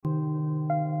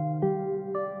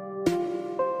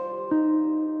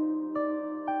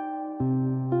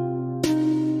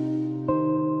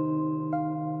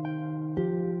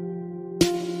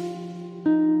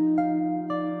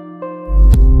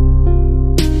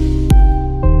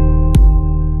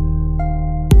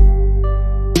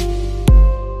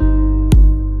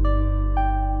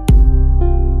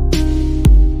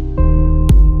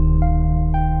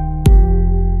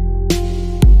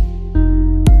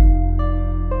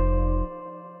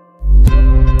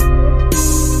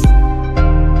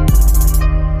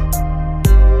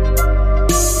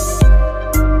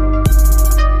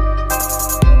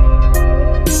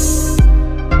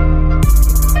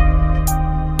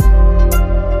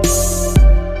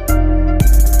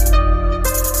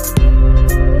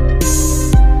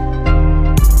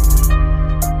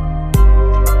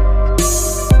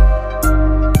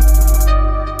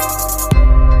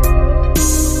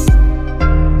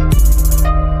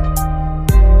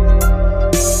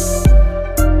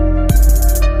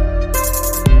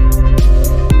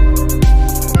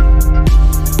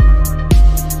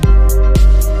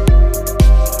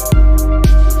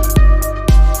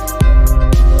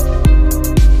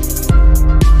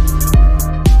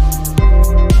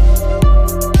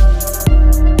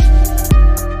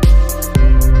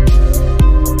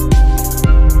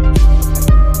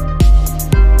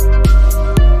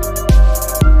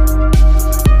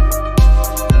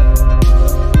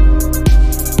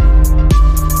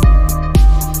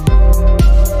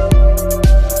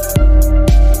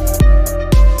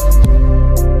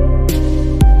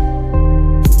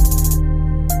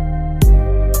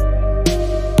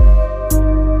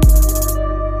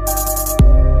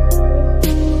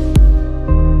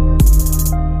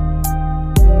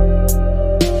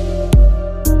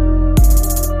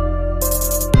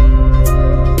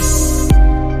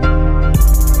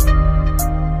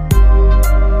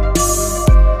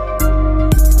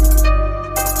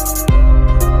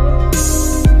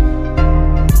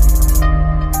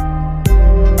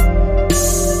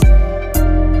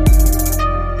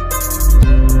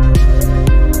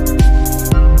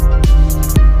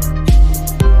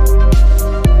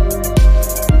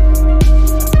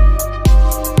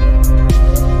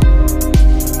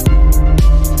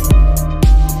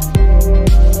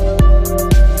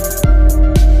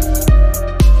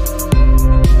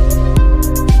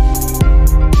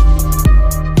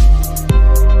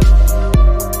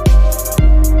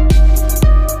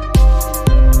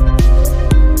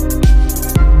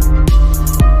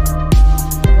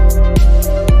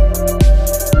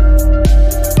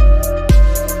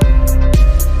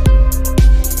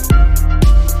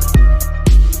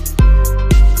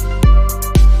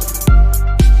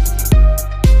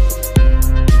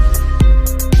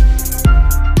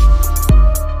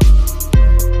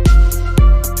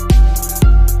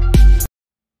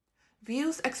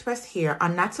Views expressed here are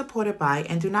not supported by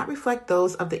and do not reflect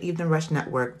those of the Evening Rush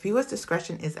Network. Viewers'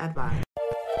 discretion is advised.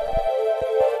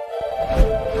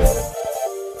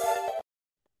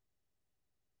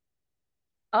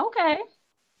 Okay.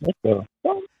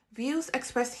 Views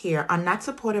expressed here are not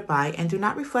supported by and do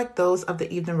not reflect those of the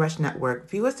Evening Rush Network.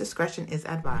 Viewers' discretion is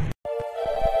advised.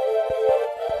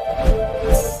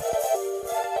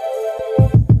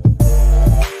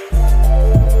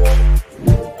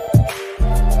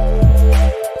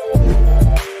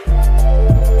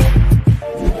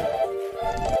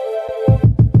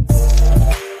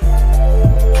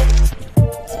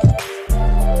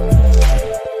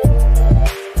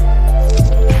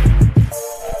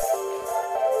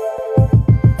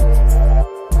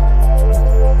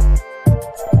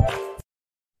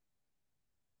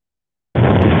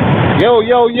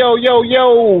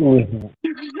 Yo.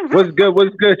 What's good?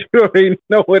 What's good? You already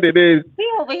know what it is. He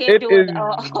over here It doing is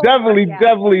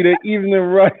definitely the Evening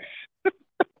Rush.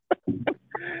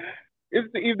 It's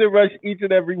the Evening Rush each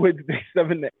and every Wednesday,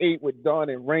 7 to 8 with Dawn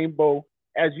and Rainbow.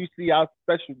 As you see, our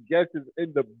special guest is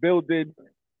in the building,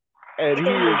 and he is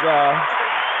in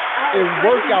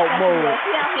workout mode. He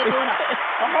out here doing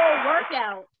a whole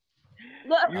workout.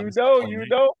 Look, You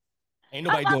know. Ain't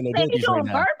nobody doing no burpees right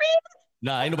now. Burpees?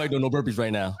 Nah, ain't nobody doing no burpees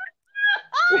right now.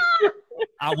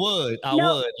 I would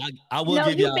No,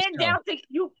 give you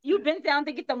you've been down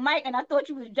to get the mic, and I thought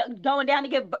you was going down to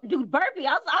do burpee.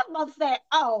 I was about to say,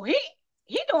 oh, he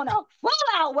doing a full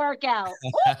out workout.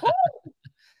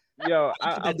 Yo,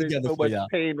 I'm in so much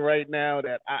pain right now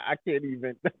that I can't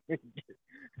even.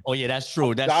 Oh yeah, that's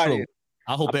true. That's true.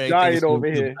 I hope everything is over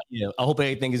here. Yeah, I hope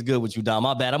everything is good with you, Dom.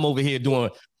 My bad. I'm over here doing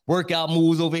workout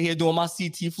moves over here, doing my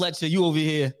CT Fletcher. You over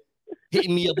here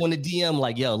hitting me up on the DM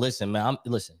like, yo, listen, man.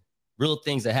 Listen. Real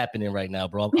things are happening right now,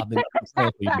 bro. I've been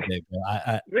praying for you today, bro.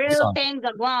 Real things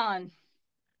are gone.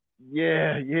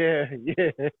 Yeah.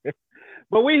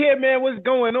 But we here, man. What's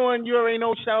going on? You already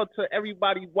know. Shout out to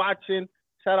everybody watching.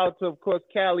 Shout out to, of course,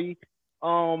 Cali,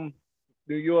 New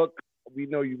York. We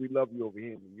know you. We love you over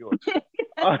here in New York.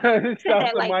 Shout out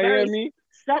to Miami.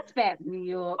 Suspect, New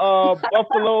York.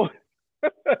 Buffalo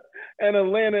and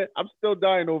Atlanta. I'm still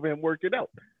dying over him working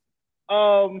out.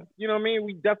 You know what I mean?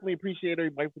 We definitely appreciate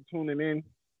everybody for tuning in.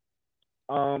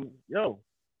 Yo,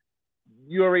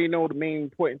 you already know the main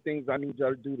important things I need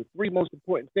y'all to do. The three most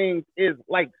important things is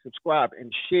like, subscribe,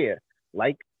 and share.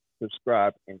 Like,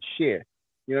 subscribe, and share.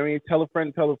 You know what I mean? Tell a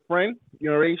friend. You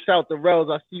know what I mean? Shout out to Rels.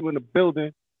 I see you in the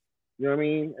building. You know what I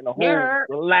mean? And the whole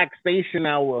relaxation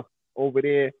hour over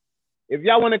there. If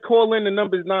y'all want to call in, the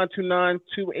number is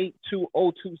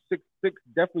 929-282-0266.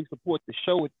 Definitely support the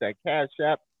show with that Cash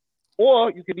App.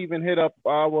 Or you could even hit up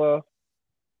our,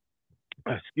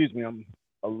 excuse me, I'm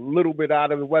a little bit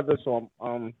out of the weather, so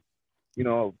I'm,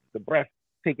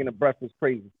 taking a breath is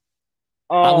crazy.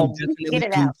 I will definitely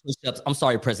do push-ups. I'm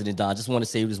sorry, President Don. I just want to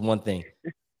say this one thing.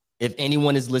 If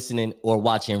anyone is listening or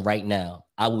watching right now,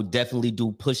 I will definitely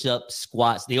do push-ups,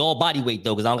 squats. They all body weight,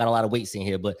 though, because I don't got a lot of weights in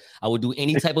here. But I will do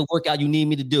any type of workout you need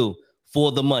me to do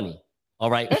for the money. All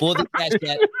right? For the Cash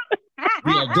App.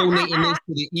 We are donating this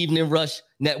to the Evening Rush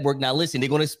Network. Now, listen, they're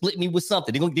going to split me with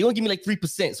something. They're going to give me like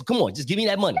 3%. So come on, just give me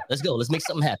that money. Let's go. Let's make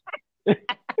something happen. It's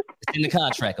in the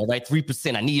contract, all right?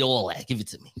 3%. I need all that. Give it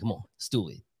to me. Come on. Let's do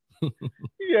it.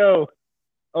 Yo,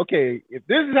 okay. If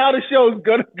this is how the show is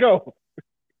going to go,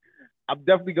 I'm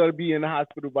definitely going to be in the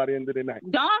hospital by the end of the night.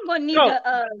 Don going to need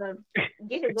to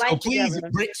get his life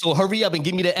together. So hurry up and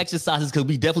give me the exercises because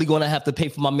we definitely going to have to pay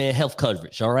for my man health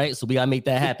coverage, all right? So we got to make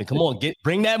that happen. Come on,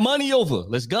 bring that money over.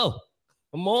 Let's go.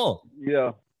 Come on.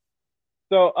 Yeah.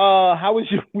 So how was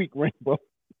your week, Rainbow?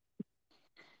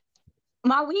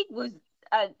 My week was...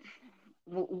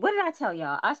 what did I tell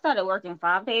y'all? I started working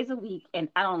 5 days a week, and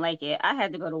I don't like it. I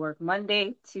had to go to work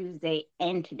Monday, Tuesday,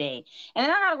 and today. And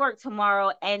then I got to work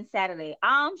tomorrow and Saturday.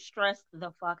 I'm stressed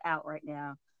the fuck out right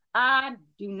now. I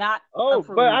do not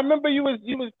approve. But I remember you was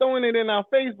throwing it in our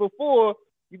face before.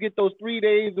 You get those 3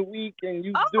 days a week, and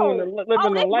you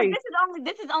living the life.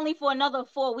 This is only for another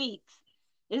 4 weeks.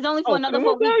 It's only for another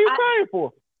 4 weeks. What are you crying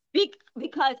for?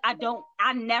 Because I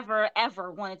never ever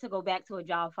wanted to go back to a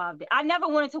job 5 days. I never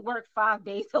wanted to work 5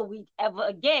 days a week ever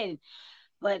again.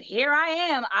 But here I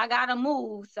am. I gotta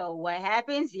move. So what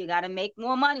happens? You gotta make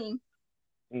more money.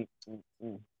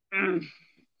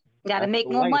 Gotta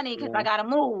make more money because I gotta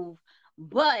move.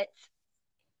 But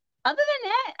other than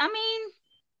that, I mean,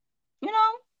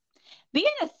 being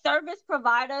a service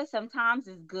provider sometimes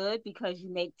is good because you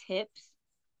make tips.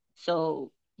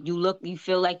 So you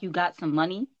feel like you got some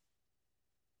money.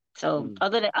 So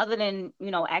other than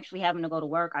actually having to go to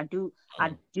work, I do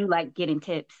like getting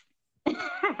tips.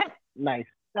 Nice.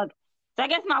 So I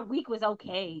guess my week was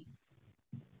okay.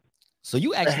 So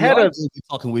you actually are good with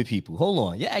talking with people. Hold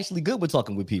on. You're actually good with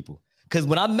talking with people. Because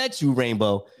when I met you,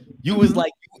 Rainbow, you was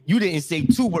like, you didn't say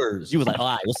 2 words. You was like, all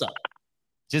right, what's up?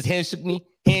 Just handshake me,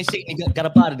 got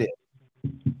up out of there.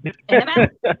 I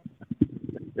don't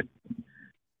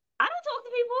talk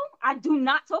to people. I do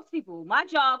not talk to people. My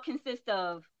job consists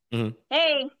of,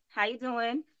 hey, how you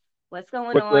doing? What's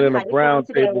going on? In a brown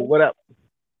table. What up?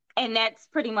 And that's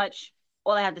pretty much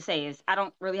all I have to say is I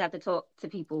don't really have to talk to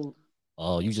people.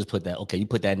 Oh, you just put that. Okay, you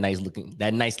put that nice looking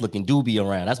doobie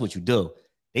around. That's what you do.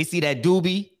 They see that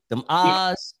doobie, them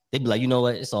eyes. They be like, you know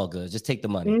what? It's all good. Just take the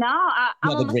money. No,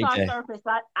 I'm a massage therapist,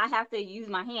 but I have to use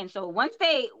my hands. So once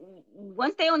they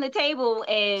on the table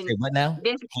and say what now?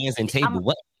 Hands and table.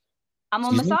 What? I'm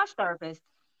a massage therapist.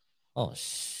 Oh,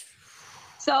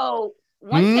 so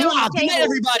once they're on the table,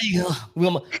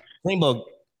 everybody, Rainbow,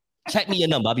 check me your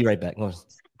number. I'll be right back.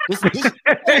 This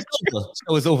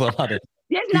show is over. There's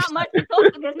not much to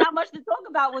talk. There's not much to talk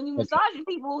about when you massaging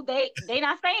people. They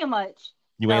not saying much.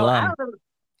 You ain't lying.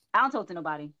 I don't talk to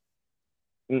nobody.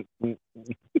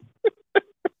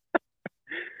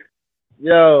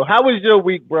 Yo, how was your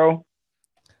week, bro?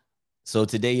 So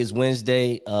today is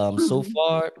Wednesday. So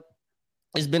far,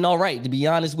 it's been all right. To be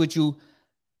honest with you,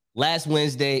 last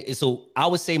Wednesday. So I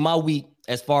would say my week,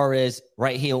 as far as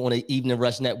right here on the Evening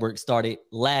Rush Network, started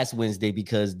last Wednesday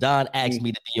because Don asked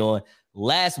me to be on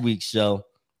last week's show,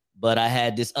 but I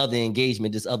had this other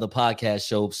engagement, this other podcast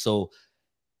show. So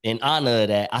in honor of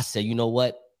that, I said, you know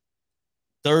what?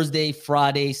 Thursday,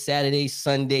 Friday, Saturday,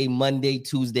 Sunday, Monday,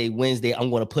 Tuesday, Wednesday,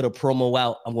 I'm going to put a promo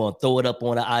out. I'm going to throw it up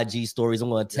on the IG stories. I'm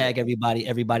going to tag everybody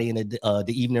in the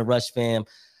Evening Rush fam.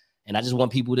 And I just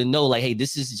want people to know, like, hey,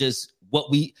 this is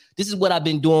what I've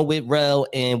been doing with Rel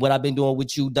and what I've been doing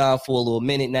with you, Don, for a little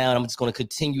minute now. And I'm just going to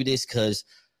continue this because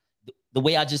the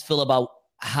way I just feel about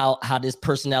how this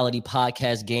personality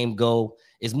podcast game go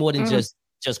is more than just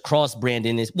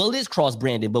cross-branding this. Well, it is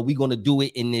cross-branding, but we're going to do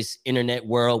it in this internet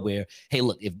world where, hey,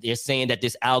 look, if they're saying that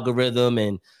this algorithm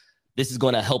and this is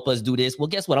going to help us do this, well,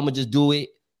 guess what? I'm going to just do it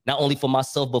not only for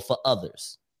myself, but for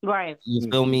others. Right. You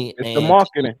feel me? It's the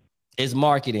marketing. It's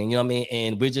marketing, you know what I mean?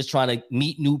 And we're just trying to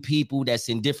meet new people that's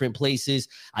in different places.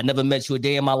 I never met you a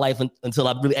day in my life until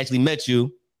I really actually met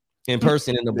you in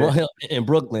person in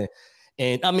Brooklyn.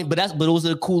 And I mean, but those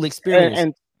are cool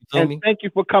experiences. And thank you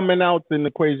for coming out in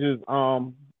Equation's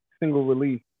single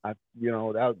release. That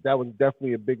was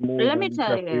definitely a big move. Let me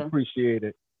tell you, appreciate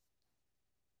it.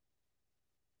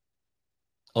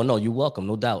 Oh no, you're welcome,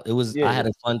 no doubt. It was. I had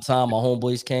a fun time. My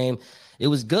homeboys came. It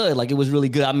was good. Like it was really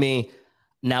good. I mean,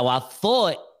 now I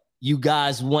thought you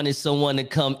guys wanted someone to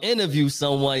come interview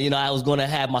someone. You know, I was going to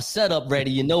have my setup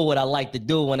ready. You know what I like to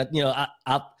do when I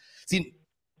see.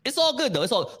 It's all good though.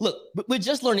 It's all look. We're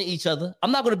just learning each other.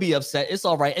 I'm not gonna be upset. It's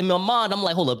all right. In my mind, I'm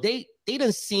like, hold up. They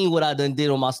done seen what I done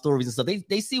did on my stories and stuff.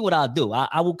 They see what I do.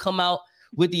 I will come out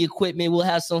with the equipment. We'll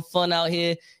have some fun out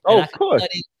here. Oh, of course.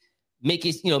 Make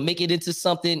it into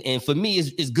something. And for me,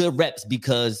 it's good reps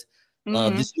because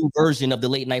this new version of the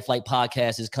Late Night Flight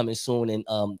podcast is coming soon, and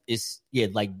it's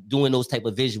like doing those type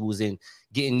of visuals and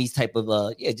getting these type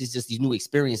of just these new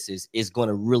experiences is going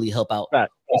to really help out. Right.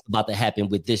 What's about to happen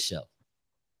with this show.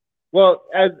 Well,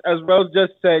 as Rel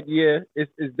just said,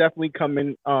 it's definitely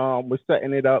coming. We're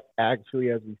setting it up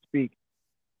actually as we speak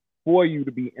for you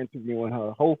to be interviewing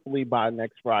her, hopefully by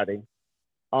next Friday.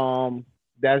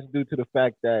 That's due to the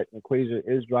fact that Equation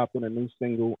is dropping a new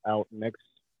single out next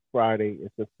Friday.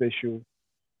 It's official.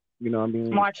 You know what I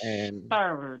mean? March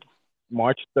 3rd.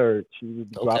 March 3rd, she will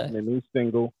be dropping a new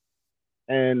single.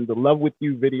 And the Love With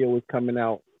You video is coming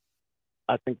out,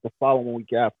 I think, the following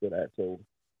week after that. So,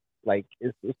 like,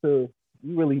 you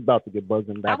really about to get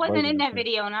buzzing back. I wasn't in that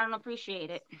video, and I don't appreciate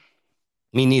it.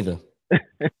 Me neither.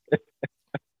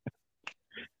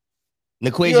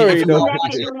 Equation, if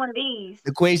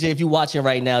you're watching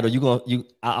right now, though,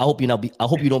 I hope you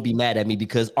don't be mad at me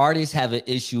because artists have an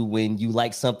issue when you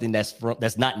like something that's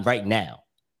not right now.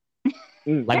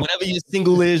 Like whatever your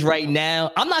single is right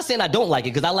now. I'm not saying I don't like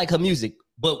it because I like her music,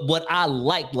 but what I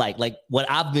like what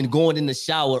I've been going in the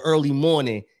shower early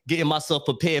morning, getting myself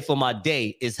prepared for my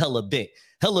day is Hella Bent.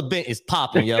 Hella Bent is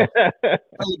popping, yo.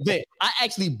 Hella Bent. I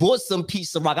actually bought some Peach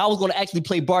Ciroc. I was going to actually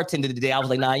play bartender today. I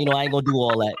was like, nah, I ain't going to do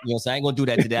all that. You know what I'm saying? I ain't going to do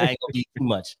that today. I ain't going to be too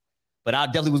much. But I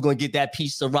definitely was going to get that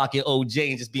Peach Ciroc and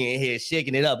OJ and just be in here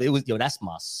shaking it up. It was, that's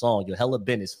my song. Yo, Hella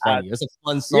Bent is funny. It's a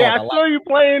fun song. Yeah, I saw you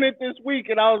playing it this week,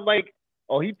 and I was like,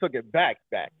 oh, he took it back.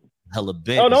 Hella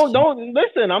Bent. Oh, don't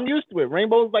listen. I'm used to it.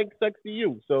 Rainbow's like Sexy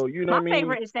You, so you know what I mean. My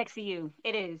favorite is Sexy You.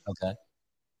 It is. Okay.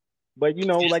 But you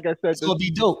know, like I said, it's gonna be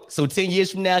dope. So 10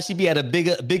 years from now, she be at a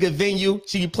bigger venue.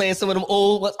 She be playing some of them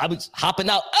old ones. I be hopping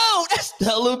out. Oh, that's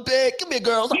hella big. Come here,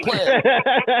 girls. I'm playing.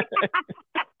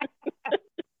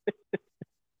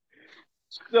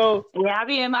 So yeah, I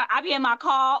be in my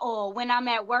car, or when I'm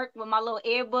at work with my little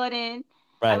earbud in.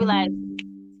 Right. I be like,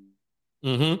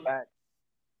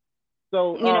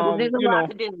 So there's a lot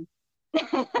to do.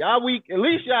 y'all week, at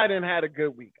least y'all didn't had a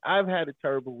good week. I've had a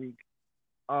terrible week.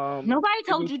 Nobody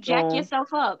told you jack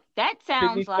yourself up. That sounds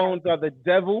kidney like stones are the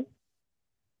devil.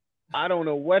 I don't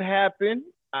know what happened.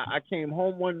 I came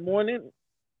home one morning.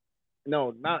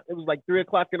 No, not. It was like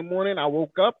 3:00 in the morning. I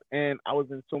woke up and I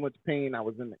was in so much pain. I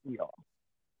was in the ER.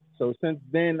 So since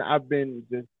then, I've been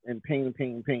just in pain,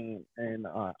 and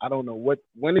I don't know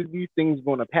when is these things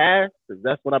going to pass, because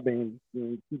that's what I've been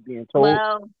keep being told.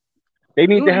 Well, they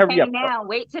need to hurry up now.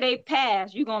 Wait till they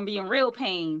pass. You're gonna be in real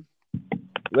pain.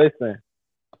 Listen.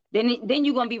 Then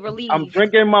you're gonna be relieved. I'm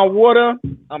drinking my water.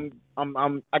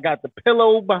 I got the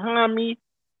pillow behind me,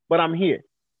 but I'm here.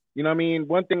 You know what I mean?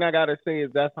 One thing I gotta say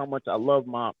is that's how much I love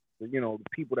the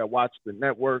people that watch the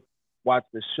network, watch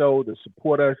the show, to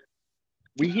support us.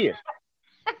 We here.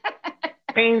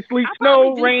 Pain, sleep,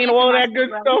 snow, rain, all that good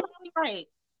stuff. Right.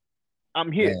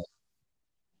 I'm here.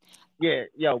 Yeah,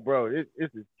 yo, bro, this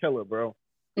is killer, bro.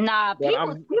 Nah,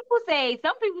 some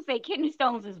people say kidney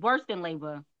stones is worse than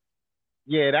labor.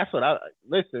 Yeah, that's what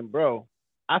listen, bro.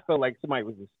 I felt like somebody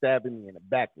was just stabbing me in the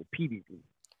back repeatedly.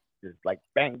 Just like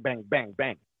bang, bang, bang,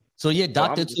 bang. So your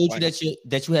doctor told you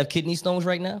that you have kidney stones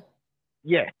right now?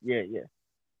 Yeah.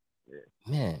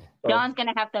 Man. Don's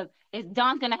gonna have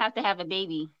to have a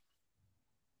baby.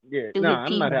 Yeah, no,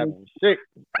 I'm not having shit.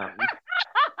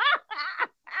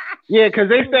 Yeah, because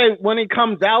they say when it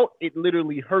comes out, it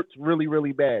literally hurts really,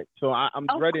 really bad. So I'm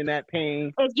dreading that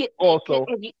pain.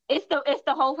 It's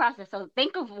the whole process. So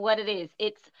think of what it is.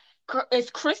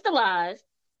 It's crystallized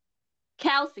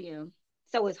calcium.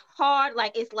 So it's hard,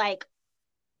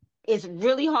 it's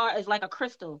really hard. It's like a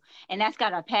crystal, and that's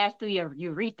gotta pass through your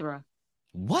urethra.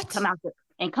 What? Come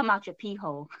out your pee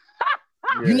hole.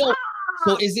 Yeah.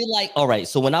 So is it like, all right?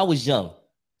 So when I was young,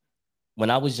 when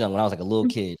I was like a little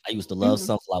kid, I used to love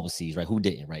sunflower seeds, right? Who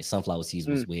didn't, right? Sunflower seeds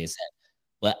was where it's at.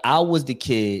 But I was the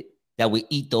kid that would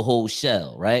eat the whole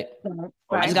shell, right?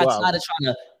 I just got tired of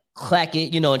trying to clack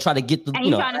it, and try to get the, And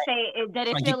you trying to say, did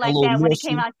it feel like that when it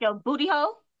came out your booty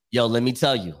hole? Yo, let me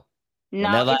tell you. No,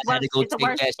 whenever I had to go take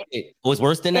that shit. Oh, it's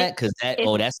worse than that? Because that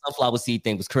sunflower seed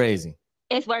thing was crazy.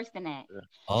 It's worse than that.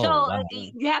 Oh, so wow.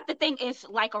 You have to think it's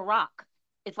like a rock.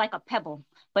 It's like a pebble,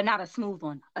 but not a smooth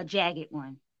one, a jagged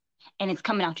one. And it's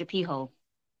coming out your pee hole.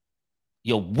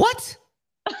 Yo, what?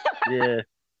 Yeah.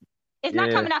 It's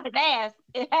not coming out the ass.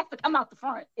 It has to come out the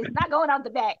front. It's not going out the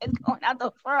back. It's going out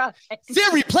the front.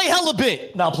 Siri, play hella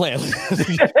bit. Not playing.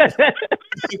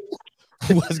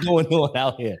 What's going on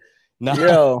out here? Nah.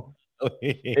 Yo,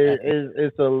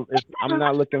 I'm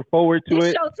not looking forward to it.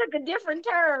 This show took a different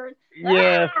turn.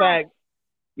 Yeah, fact.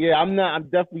 Yeah, I'm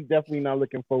definitely not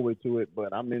looking forward to it,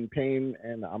 but I'm in pain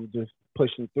and I'm just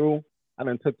pushing through. I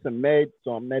done took some meds,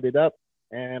 so I'm medded up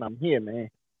and I'm here, man.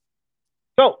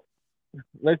 So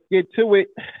let's get to it.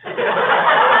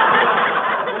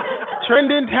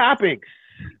 Trending topics.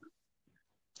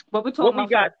 What we talking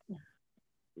about?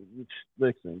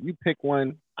 Listen, you pick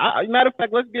one. Matter of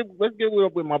fact, let's get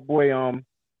with my boy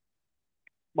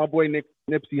Nipsey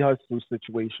Hussle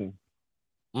situation.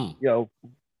 Yo,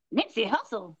 Nipsey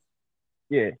Hussle.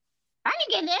 Yeah. I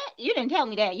didn't get that. You didn't tell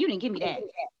me that. You didn't give me that.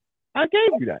 I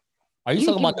gave you that. Are you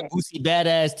talking about the Boosie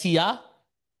Badass T.I.?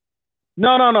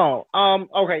 No.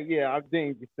 Okay, yeah, I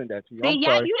didn't send that to you. I'm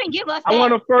sorry. You didn't give us that. I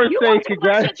want to first say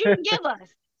congrats. You didn't give us.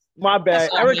 My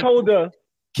bad. Eric Holder.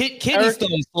 Kidney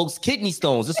stones, folks. Kidney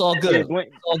stones. It's all good. It's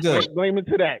all good. Blame it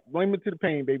to that. Blame it to the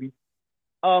pain, baby.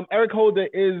 Eric Holder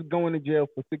is going to jail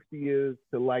for 60 years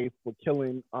to life for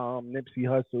killing Nipsey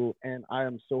Hussle, and I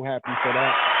am so happy for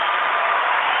that.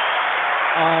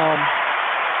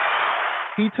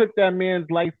 He took that man's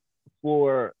life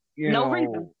for no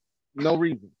reason.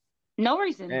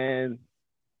 And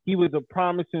he was a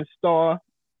promising star.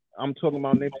 I'm talking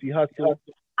about Nipsey Hussle.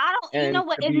 You know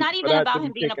what? It's not even about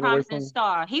him being a promising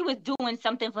star. He was doing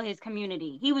something for his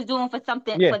community. He was doing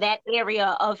something for that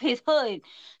area of his hood.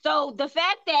 So the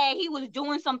fact that he was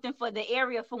doing something for the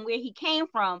area from where he came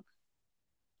from,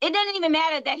 it doesn't even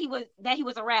matter that he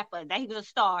was a rapper, that he was a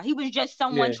star. He was just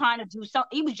someone trying to do something.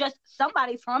 He was just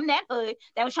somebody from that hood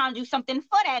that was trying to do something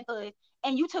for that hood,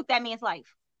 and you took that man's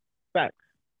life. Facts.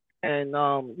 And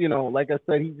like I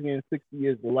said, he's getting 60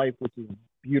 years of life, which is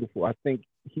beautiful. I think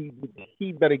he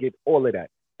better get all of that,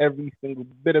 every single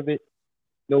bit of it.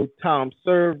 No time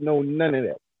served, no none of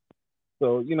that.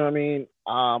 So, you know what I mean?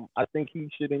 I think he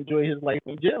should enjoy his life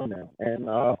in jail now. And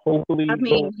hopefully I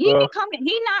mean, he not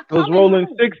those coming rolling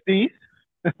home. 60s,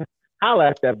 holla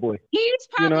at that boy. He's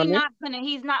probably You know what I mean?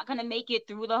 he's not gonna make it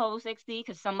through the whole 60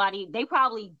 because they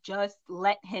probably just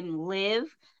let him live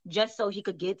just so he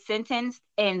could get sentenced,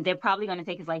 and they're probably gonna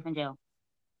take his life in jail.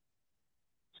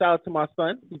 Shout out to my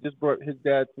son. He just brought his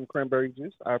dad some cranberry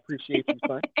juice. I appreciate you,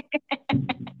 son.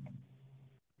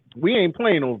 We ain't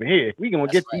playing over here. We gonna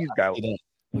get these guys.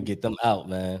 We'll get them out,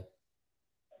 man.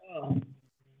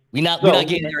 We're not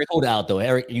getting Eric Holder out though.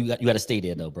 Eric, you got to stay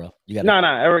there though, bro. You got. No.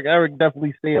 Eric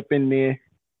definitely stay up in there.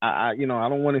 I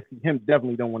don't want to see him.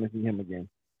 Definitely don't want to see him again.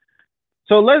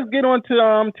 So let's get on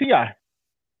to T.I.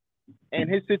 and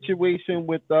his situation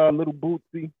with Little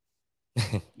Bootsy.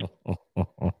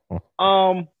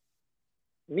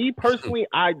 Me personally,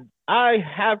 I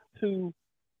have to.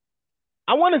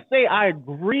 I want to say I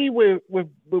agree with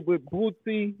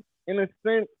Bootsy in a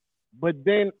sense, but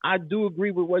then I do agree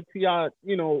with what T.I.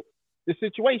 The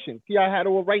situation. T.I. had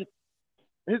to write.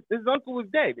 His uncle was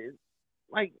dead. It's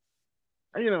like,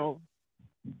 let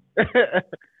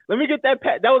me get that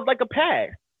pad. That was like a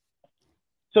pad.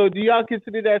 So do y'all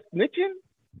consider that snitching?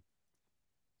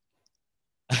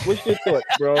 What's your thoughts,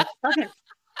 bro? Okay.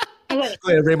 Go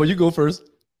ahead, Rainbow. You go first.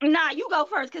 Nah, you go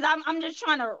first because I'm just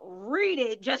trying to read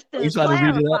it just to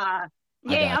clarify.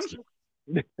 Yeah,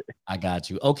 I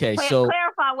got you. Okay, so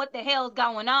clarify what the hell's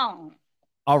going on.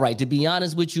 All right, to be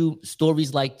honest with you,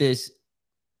 stories like this,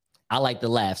 I like to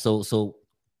laugh. So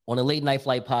on a Late Night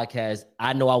Flight podcast,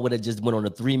 I know I would have just went on a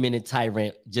 3-minute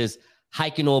tirade, just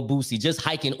hiking on Boosie, just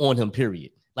hiking on him,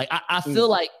 period. Like, I feel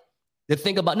like the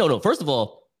thing about, no, first of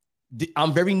all,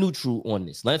 I'm very neutral on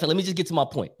this. Let me just get to my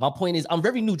point. My point is I'm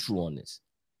very neutral on this.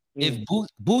 If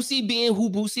Boosie being who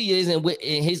Boosie is and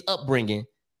in his upbringing,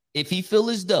 if he feel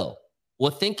as though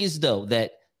or think as though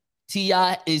that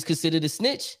T.I. is considered a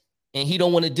snitch and he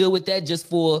don't want to deal with that just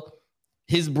for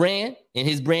his brand, and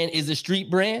his brand is a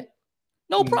street brand,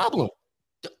 no problem.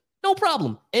 No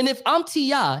problem. And if I'm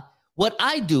T.I., what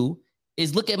I do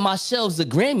is look at my shelves of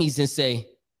Grammys and say,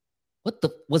 what the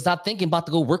was I thinking about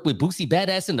to go work with Boosie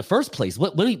Badass in the first place?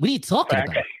 What are you talking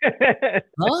about?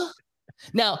 Huh?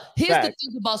 Now, here's the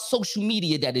thing about social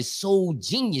media that is so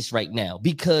genius right now,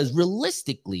 because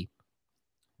realistically,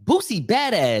 Boosie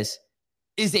Badass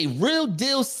is a real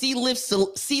deal C-list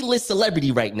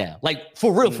celebrity right now. Like,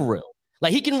 for real.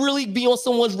 Like, he can really be on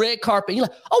someone's red carpet. You're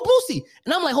like, oh, Boosie.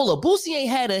 And I'm like, hold up. Boosie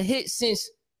ain't had a hit since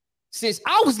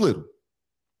I was little.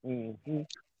 Mm-hmm.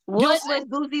 What was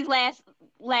Boosie's last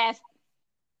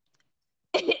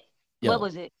what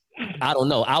was it? I don't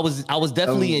know. I was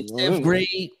definitely in 10th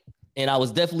grade. And I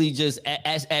was definitely just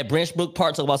at Branch Brook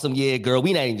Park talking about some, yeah, girl,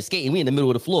 we not even skating. We in the middle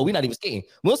of the floor. We not even skating.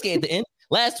 We'll skate at the end.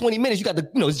 Last 20 minutes, you got the,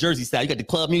 it's Jersey style. You got the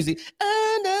club music.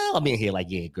 No. I'm in here like,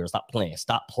 yeah, girl, stop playing.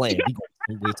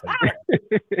 We because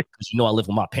I live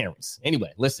with my parents.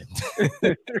 Anyway, listen.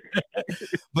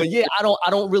 But yeah, I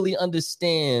don't really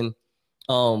understand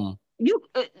the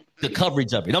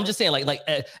coverage of it. I'm just saying, like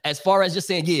as far as just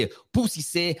saying, yeah, Boosie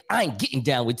said, I ain't getting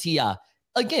down with T.I.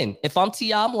 Again, if I'm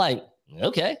T.I., I'm like,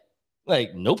 okay.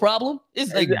 Like, no problem.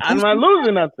 It's like I'm not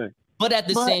losing nothing. But at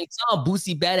the same time,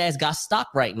 Boosie Badass got stock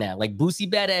right now. Like, Boosie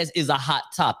Badass is a hot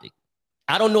topic.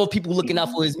 I don't know if people looking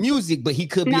out for his music, but he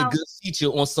could be a good feature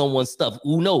on someone's stuff.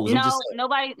 Who knows?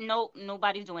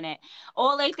 Nobody's doing that.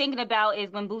 All they thinking about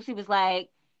is when Boosie was like,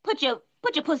 put your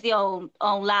pussy on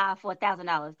live for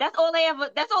 $1,000. That's all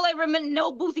they remember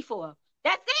know Boosie for.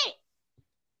 That's it.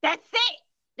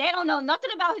 They don't know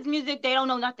nothing about his music. They don't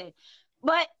know nothing.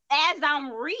 But as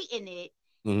I'm reading it,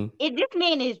 if this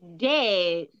man is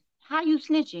dead, how you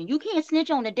snitching? You can't snitch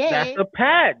on the dead. That's a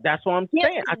pad. That's what I'm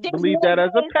saying. I believe that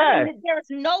as a pad. There's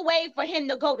no way for him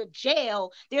to go to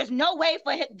jail. There's no way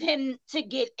for him to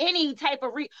get any type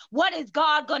of what is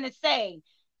God gonna say?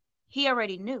 He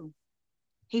already knew.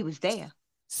 He was there.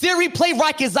 Siri, play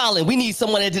Rikers Island. We need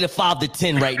someone into the 5 to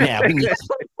 10 right now. We need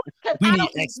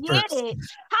experts. How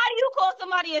do you call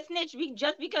somebody a snitch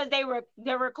just because they were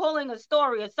recalling a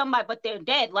story of somebody, but they're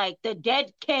dead? Like, the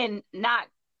dead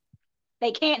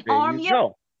they can't harm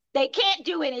you. They can't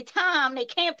do any time. They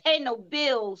can't pay no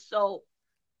bills. So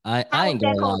I ain't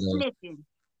gonna lie.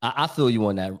 I feel you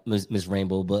on that, Miss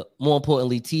Rainbow. But more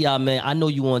importantly, T.I., man, I know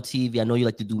you on TV. I know you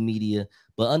like to do media,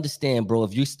 but understand, bro,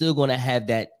 if you're still gonna have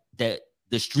that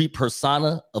the street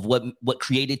persona of what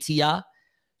created T.I.,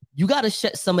 you got to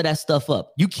shut some of that stuff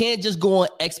up. You can't just go on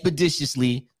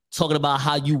expeditiously talking about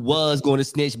how you was going to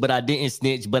snitch, but I didn't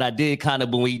snitch, but I did kind of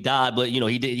when he died, but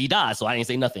he died, so I didn't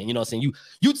say nothing. You know what I'm saying?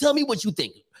 You tell me what you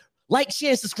think. Like, share,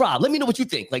 and subscribe. Let me know what you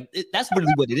think. Like, that's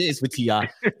really what it is with T.I.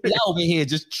 Y'all over here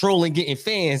just trolling, getting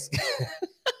fans.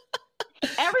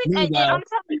 I'm telling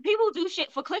you, people do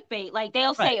shit for clickbait. Like,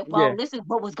 they'll say, well, this is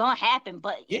what was going to happen,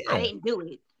 but I didn't do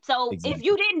it. So if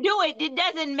you didn't do it, it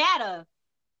doesn't matter.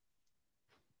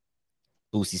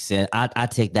 Boosie said, I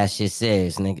take that shit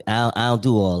serious, nigga. I don't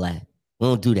do all that. We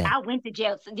don't do that. I went to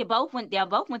jail. So they both went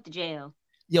to jail.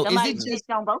 Yo, somebody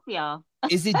snitched on both of y'all.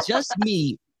 Is it just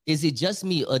me? Is it just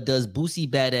me, or does Boosie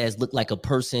Badass look like a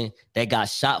person that got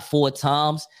shot 4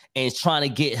 times and is trying to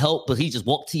get help, but he just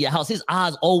walked to your house? His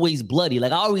eyes always bloody.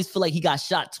 Like, I always feel like he got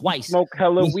shot twice. Smoke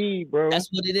hella weed, bro. That's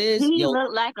what it is. He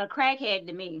looked like a crackhead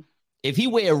to me. If he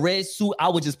wear a red suit, I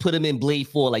would just put him in Blade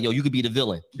 4. Like, yo, you could be the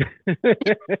villain.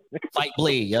 Fight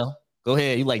Blade, yo. Go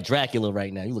ahead. You like Dracula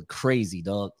right now. You look crazy,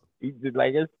 dog. He just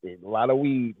like a lot of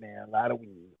weed, man. A lot of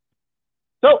weed.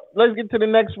 So let's get to the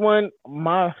next one.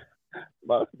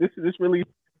 This really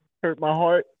hurt my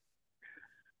heart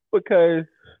because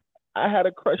I had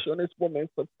a crush on this woman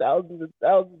for thousands and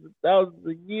thousands and thousands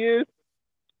of years,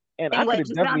 and I could have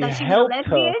definitely helped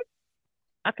her.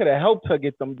 I could have helped her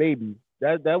get them babies.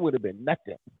 That would have been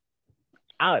nothing.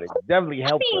 I would have definitely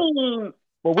helped her.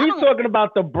 But we're talking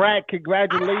about the brat.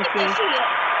 Congratulations.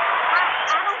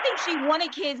 I don't think she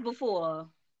wanted kids before.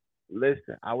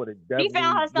 Listen, I would have definitely. She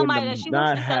found her somebody that she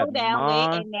wants to settle down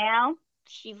with, and now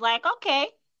she's like, okay.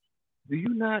 Do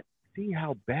you not see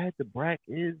how bad the brat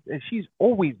is? And she's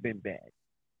always been bad.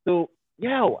 So,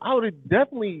 I would have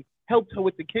definitely helped her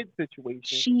with the kid situation.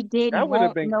 She didn't. That would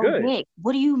have been good. Dick.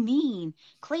 What do you mean?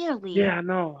 Clearly. Yeah, I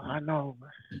know.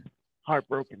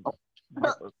 Heartbroken.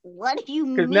 What do you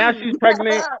mean? Because now she's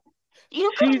pregnant.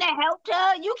 You couldn't have helped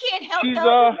her. You can't help her. You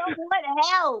don't want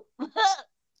help.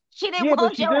 She didn't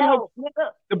want your help.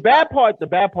 The bad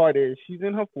part is she's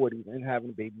in her 40s and having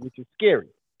a baby, which is scary.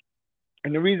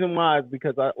 And the reason why is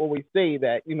because I always say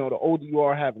that, the older you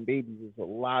are having babies is a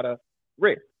lot of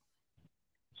risk.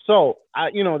 So,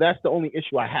 that's the only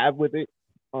issue I have with it.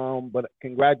 But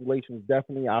congratulations,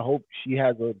 definitely. I hope she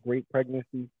has a great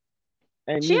pregnancy.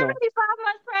 And she already 5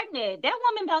 months pregnant. That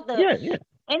woman about to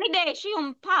any day she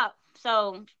gonna pop.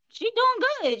 So she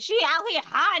doing good. She out here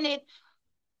hiding it.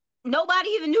 Nobody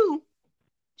even knew.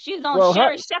 She's on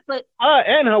Sherry Shepherd.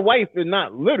 And her wife is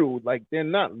not little. Like, they're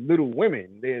not little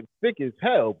women. They're thick as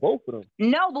hell, both of them.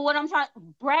 No, but what I'm trying,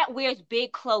 Brat wears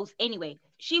big clothes anyway.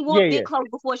 She wore big clothes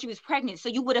before she was pregnant, so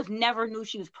you would have never knew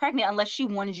she was pregnant unless she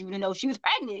wanted you to know she was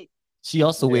pregnant. She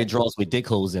also wears drawers with dick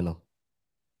holes in them.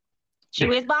 She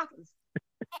wears boxes.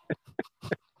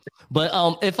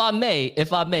 But if I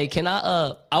may, can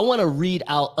I want to read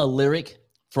out a lyric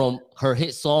from her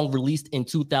hit song released in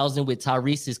 2000 with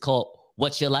Tyrese. It's called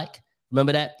What You Like.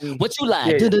 Remember that? What you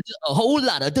like? Yeah. A whole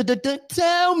lot of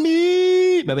tell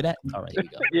me. Remember that? All right, here we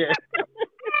go. Yeah.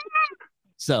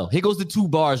 So here goes the 2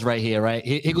 bars right here, right?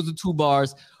 Here goes the 2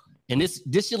 bars. And this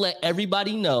should let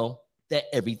everybody know that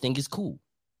everything is cool.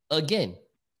 Again,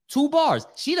 2 bars.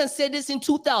 She done said this in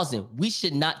 2000. We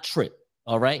should not trip,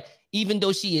 all right? Even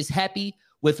though she is happy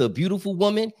with a beautiful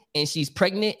woman and she's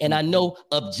pregnant. And I know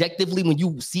objectively when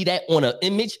you see that on an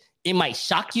image, it might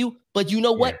shock you. But you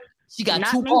know what? She got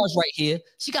 2 bars right here.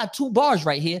 She got 2 bars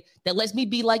right here that lets me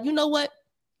be like, you know what?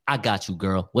 I got you,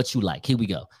 girl. What you like? Here we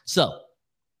go. So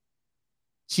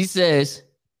she says,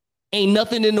 ain't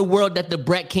nothing in the world that the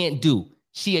brat can't do.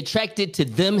 She attracted to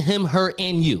them, him, her,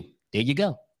 and you. There you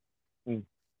go.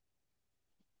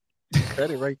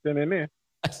 Said it right then and there.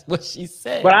 That's what she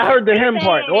said. But I heard the him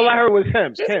part. All I heard was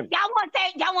him. Y'all want to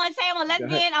say I'm a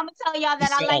lesbian? I'm gonna tell y'all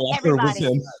that I like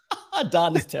everybody.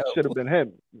 Don is terrible. Should have been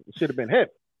him.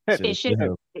 It should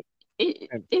have.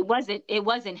 It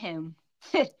wasn't him.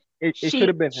 It should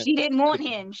have been him. She didn't want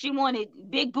him. She wanted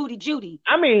Big Booty Judy.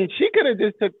 I mean, she could have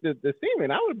just took the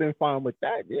semen. I would have been fine with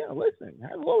that. Yeah, listen,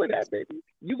 have all of that, baby.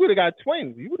 You would have got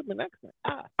twins. You would have been excellent.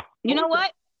 You know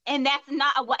what? And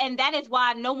that is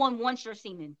why no one wants your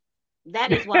semen.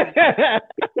 That is why.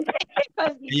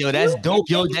 Yo, that's dope.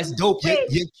 That's dope.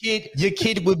 Your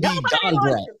kid would be Don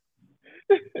Brat.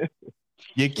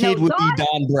 Your kid would be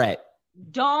Don Brat.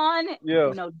 Dawn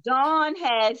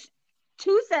has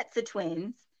 2 sets of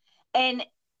twins, and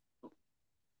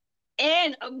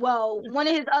one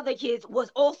of his other kids was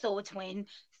also a twin.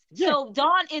 Yeah. So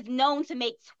Dawn is known to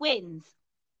make twins.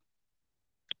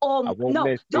 Dawn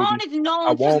is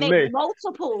known to make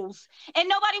multiples, and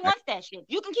nobody wants that shit.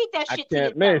 You can keep that shit to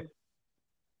yourself.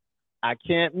 I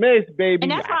can't miss, baby.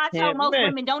 And that's why I tell most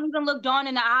women, don't even look Dawn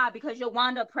in the eye because you'll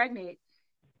wind up pregnant.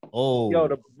 Oh, yo,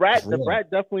 the brat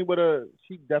definitely would have.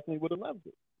 She definitely would have loved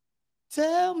it.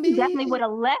 Tell me, she definitely would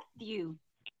have left you.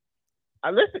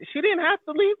 Listen, she didn't have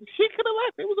to leave. She could have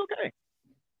left. It was okay.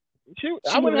 Shoot,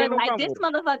 She I wouldn't have would no like problem this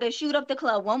with it. motherfucker shoot up the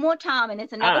club one more time, and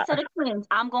it's another set of twins.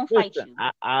 I'm gonna fight Listen, you.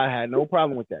 I had no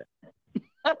problem with that.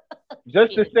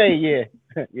 Just to say, yeah,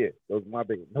 yeah, those are my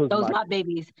babies. Those my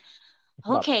babies.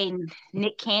 Okay,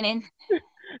 Nick Cannon.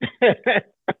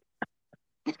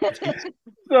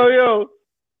 So, yo,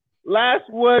 last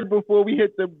word before we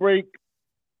hit the break,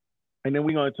 and then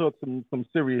we're gonna talk some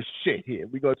serious shit here.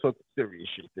 We're gonna talk some serious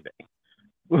shit today.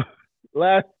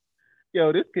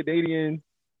 This Canadian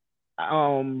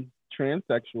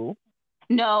transsexual.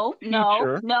 No,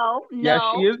 teacher. no. Yes,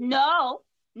 she is. No,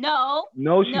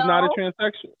 she's not a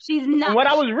transsexual. She's not. From what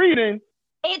I was reading,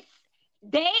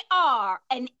 they are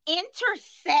an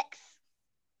intersex.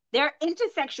 They're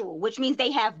intersexual, which means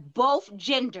they have both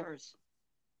genders.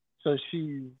 So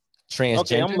she's transgender.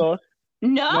 Okay, I'm lost.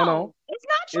 No, it's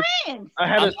not trans. A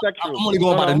heterosexual. I'm only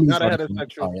going by the news. Not a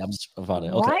heterosexual. Sorry, I'm just about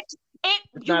it. What? Okay.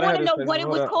 You want to know what it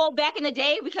was called back in the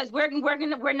day? Because we're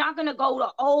not gonna go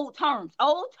to old terms.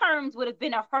 Old terms would have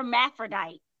been a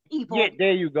hermaphrodite. People. Yeah,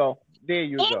 there you go.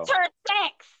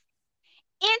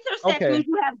 Intersex means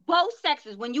you have both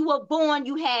sexes. When you were born,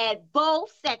 you had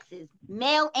both sexes,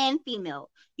 male and female.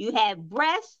 You had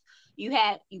breasts.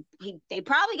 They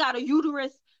probably got a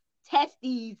uterus,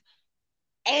 testes,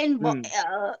 and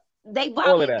they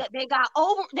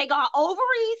got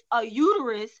ovaries, a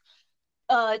uterus,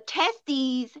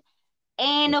 testes,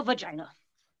 and a vagina.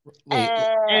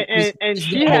 And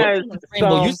she has.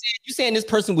 Rainbow, you saying this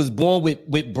person was born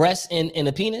with breasts and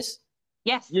a penis?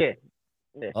 Yes. Yeah.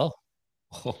 Oh.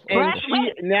 And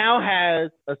she now has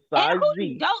a size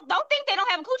Z. Don't think they don't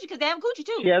have a coochie, because they have a coochie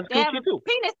too. She has they have coochie too.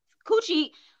 Penis,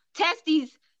 coochie,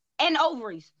 testes, and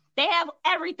ovaries. They have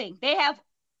everything. They have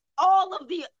all of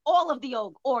the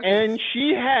organs. And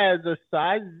she has a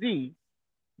size Z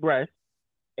breast,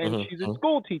 and she's a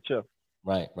school teacher.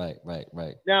 Right.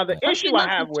 Now the issue I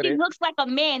have with it, she looks like a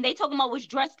man. They talking about was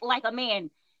dressed like a man.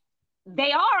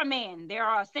 They are a man. They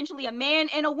are essentially a man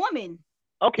and a woman.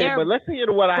 Okay, but let's hear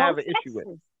to what I have an issue with.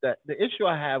 That the issue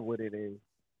I have with it is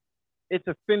it's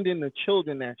offending the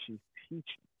children that she's teaching.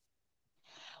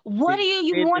 What do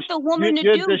you want the woman to do?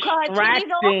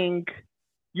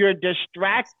 You're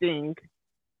distracting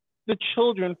the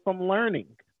children from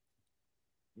learning.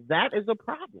 That is a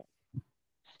problem.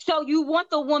 So you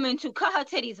want the woman to cut her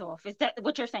titties off? Is that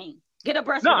what you're saying? Get a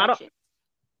breast reduction? I don't.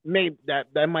 Maybe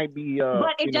that might be.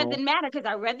 But it doesn't matter, because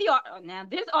I read the article. Now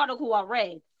this article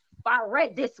I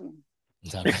read this one.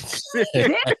 This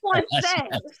one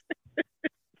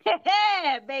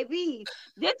says, baby,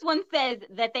 this one says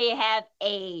that they have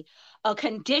a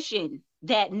condition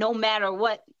that no matter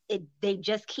what, they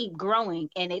just keep growing,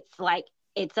 and it's like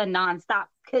it's a nonstop,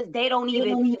 because they don't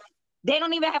even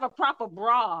have a proper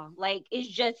bra. Like, it's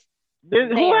just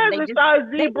who has a size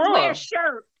Z bra? They wear a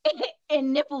shirt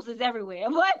and nipples is everywhere.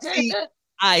 What?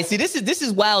 See, this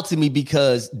is wild to me,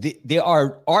 because there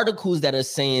are articles that are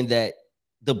saying that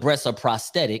the breasts are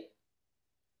prosthetic.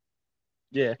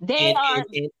 Yeah. Hear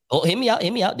me out.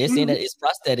 They're saying that it's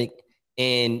prosthetic,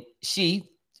 and she,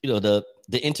 the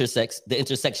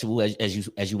intersexual,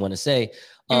 as you want to say,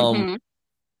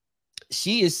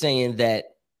 she is saying that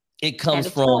it comes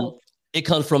from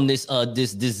this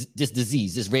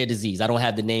disease, this rare disease. I don't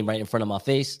have the name right in front of my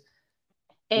face.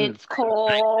 It's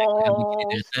called.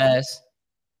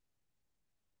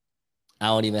 I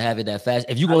don't even have it that fast.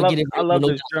 If you're gonna get it, I love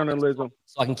this journalism,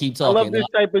 so I can keep talking. I love this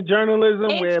type of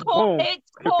journalism where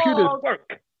computers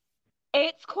work.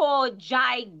 It's called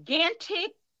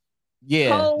gigantic.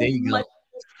 Yeah, there you go.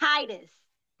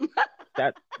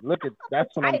 That's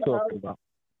what I'm talking about.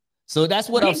 So that's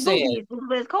what I'm saying.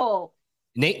 It's called.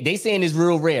 They saying it's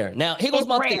real rare. Now here goes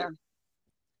my thing.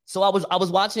 So I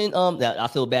was watching. I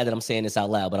feel bad that I'm saying this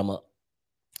out loud, but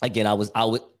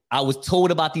I was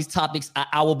told about these topics an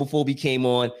hour before we came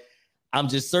on. I'm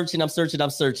just searching. I'm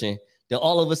searching. Then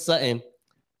all of a sudden,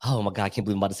 oh my God, I can't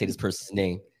believe I'm about to say this person's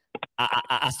name.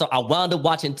 I wound up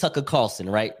watching Tucker Carlson,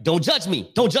 right? Don't judge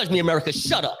me, America.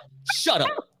 Shut up. It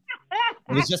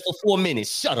was just for 4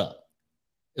 minutes. Shut up.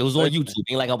 It was on YouTube.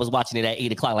 Ain't like I was watching it at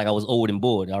 8:00, like I was old and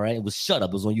bored. All right. It was shut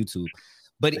up. It was on YouTube.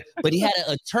 But he had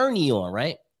an attorney on,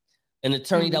 right? An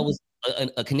attorney that was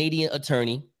a Canadian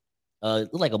attorney.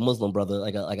 Looked like a Muslim brother,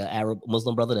 like an Arab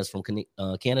Muslim brother that's from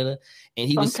Canada, and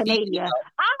he was Canada.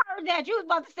 I heard that you was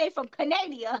about to say from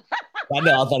Canada. I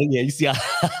know. I was like, yeah. You see,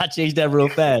 I changed that real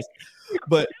fast.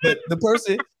 But the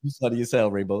person, you funny as hell,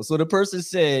 Rainbow. So the person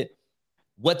said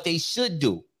what they should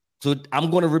do. So I'm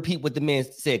going to repeat what the man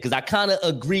said, because I kind of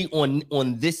agree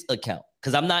on this account,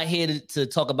 because I'm not here to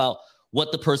talk about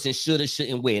what the person should or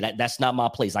shouldn't wear. That's not my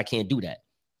place. I can't do that.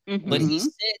 But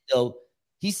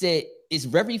he said it's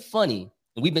very funny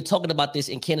and we've been talking about this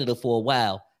in Canada for a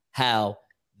while, how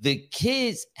the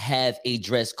kids have a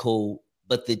dress code,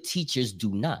 but the teachers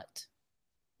do not.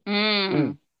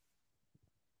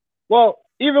 Well,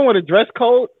 even with a dress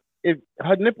code, if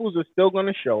her nipples are still going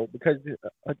to show because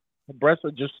her breasts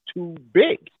are just too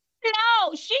big.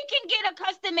 No, she can get a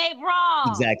custom-made bra.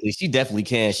 Exactly. She definitely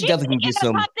can. She definitely can get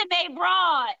some custom-made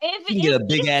bra. If she can get a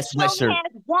big ass sweatshirt.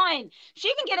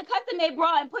 She can get a custom-made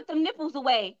bra and put them nipples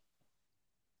away.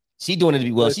 She doing it to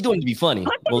be well. She doing it to be funny.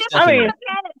 I mean,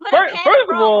 first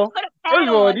of all,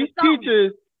 these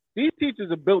teachers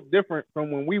are built different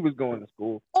from when we was going to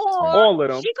school. All of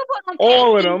them.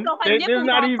 All of them. There's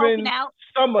not even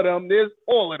some of them. There's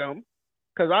all of them.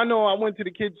 Because I know I went to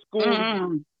the kids' school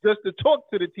just to talk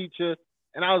to the teacher,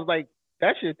 and I was like,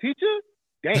 "That's your teacher?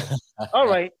 Damn. All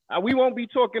right. We won't be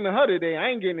talking to her today.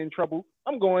 I ain't getting in trouble.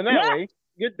 I'm going that way.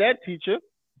 Get that teacher.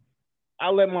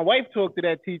 I'll let my wife talk to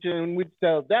that teacher, and we'd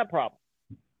solve that problem."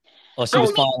 Oh, she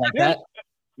was fine like that?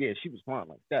 Yeah, she was fine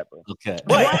like that, bro. Okay.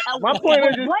 But my point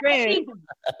is just saying.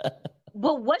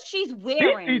 But what she's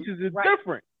wearing. These teachers is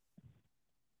different.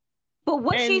 But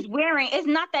what she's wearing is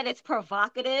not that it's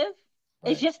provocative.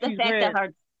 It's just the fact that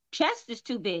her chest is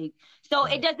too big. So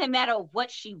it doesn't matter what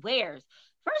she wears.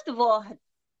 First of all, her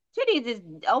titties is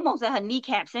almost at her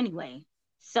kneecaps anyway.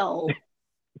 So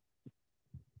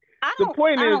the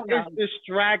point is, it's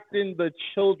distracting the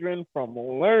children from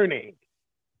learning.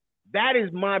 That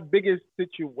is my biggest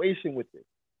situation with this.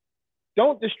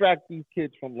 Don't distract these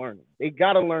kids from learning. They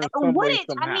gotta learn some way,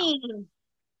 somehow.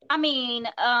 I mean,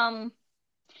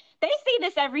 they see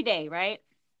this every day, right?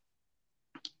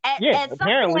 At some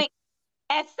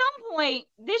point,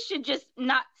 this should just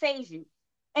not faze you,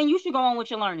 and you should go on with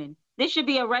your learning. This should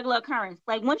be a regular occurrence.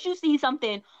 Like once you see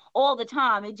something all the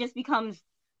time, it just becomes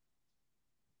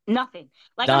nothing.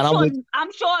 Like Don,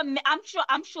 I'm sure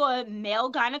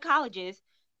male gynecologists,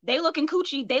 they looking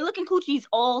coochies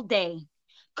all day.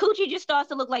 Coochie just starts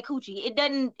to look like coochie. It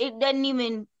doesn't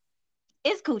even.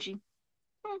 It's coochie.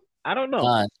 I don't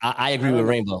know. I agree with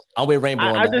Rainbow. I'm with Rainbow.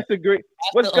 I disagree.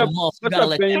 What's up,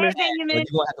 Benjamin? You're gonna have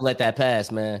to let that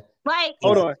pass, man. Like,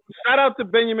 hold on. Shout out to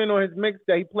Benjamin on his mix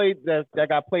that he played that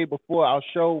got played before our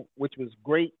show, which was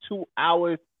great. 2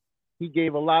 hours. He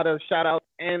gave a lot of shout out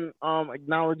and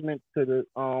acknowledgement to the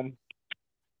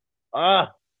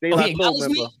He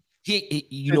acknowledged me.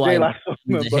 You know, I was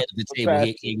the head of the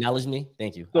table. He acknowledged me.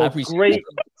 Thank you. So I appreciate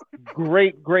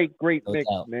great mix,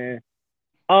 man.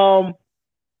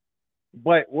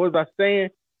 But what was I saying?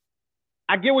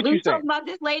 I get what you're saying. Talking about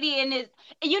this lady and this,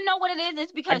 you know what it is?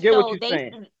 It's because they're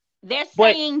saying.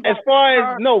 But as far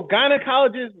as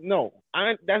gynecologists,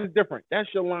 that's different.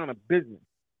 That's your line of business.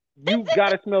 You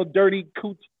gotta smell dirty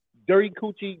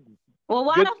coochie. Well,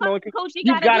 why the fuck coochie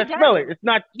you gotta smell it? It's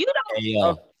not. You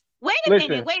don't. Wait a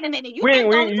minute. You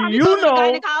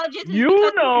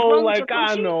know, like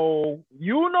I know.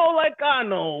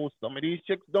 Some of these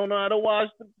chicks don't know how to wash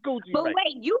the coochie. But right.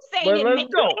 Wait, you saying it making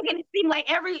it seem like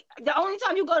the only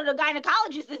time you go to the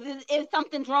gynecologist is if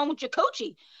something's wrong with your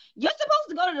coochie. You're supposed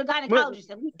to go to the gynecologist.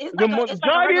 The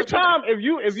majority of the time, if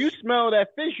you smell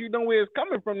that fish, you know where it's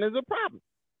coming from. There's a problem.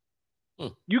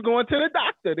 You going to the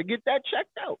doctor to get that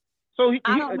checked out. So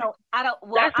I don't know.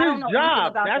 That's his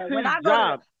job. That's his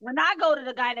job. When I go to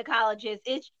the gynecologist,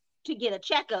 it's to get a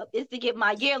checkup. It's to get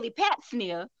my yearly pap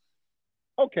smear.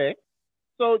 Okay.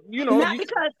 So not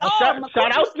because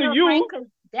shout out to you.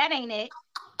 That ain't it.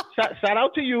 Shout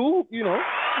out to you. You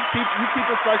keep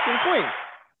it fresh and clean.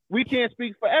 We can't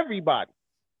speak for everybody.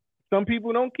 Some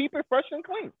people don't keep it fresh and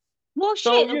clean. Well,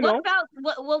 shit.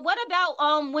 What about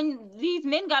when these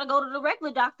men gotta go to the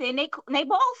regular doctor and they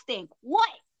balls stink? What?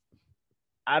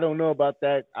 I don't know about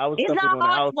that. I was stuck on the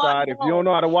outside. If you don't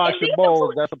know how to wash your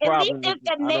balls, that's a problem. If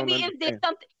there's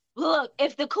something. Look,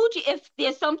 if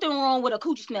there's something wrong with a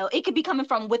coochie smell, it could be coming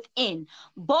from within.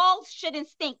 Balls shouldn't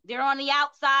stink. They're on the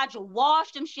outside. You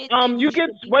wash them shit. You get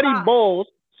sweaty balls.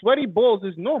 Sweaty balls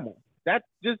is normal. That's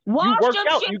just you work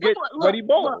out. You get sweaty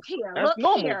balls. That's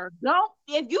normal.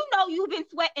 If you know you've been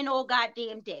sweating all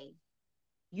goddamn day,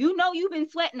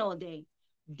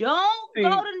 Don't go to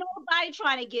nobody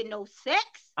trying to get no sex.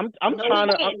 I'm trying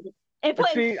to.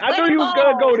 See, I knew you was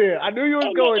gonna go there. I knew you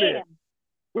was going there.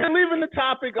 We're leaving the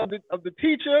topic of the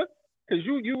teacher because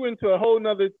you into a whole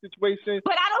nother situation.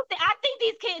 But I think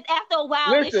these kids after a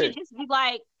while they should just be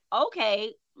like,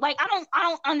 okay, like I don't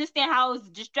understand how it's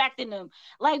distracting them.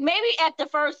 Like maybe at the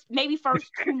first 2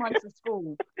 months of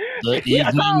school.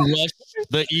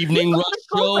 The evening rush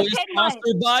show is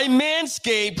sponsored by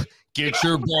Manscaped. Get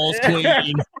your balls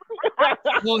clean.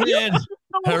 Go ahead.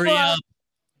 Hurry up.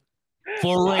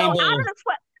 For Rainbow.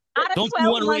 out of Don't 12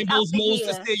 you want months out Rainbow's the nose year.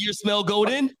 to say your smell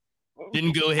golden?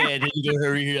 Then go ahead and go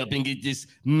hurry up and get this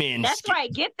man. That's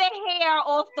right. Get the hair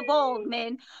off the balls,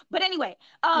 man. But anyway,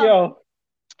 Yo,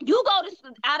 you go to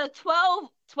out of 12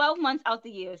 months out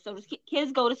the year. So the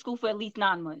kids go to school for at least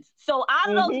 9 months. So out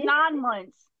of those 9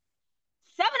 months,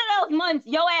 7 of those months,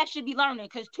 your ass should be learning,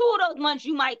 because 2 of those months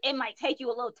it might take you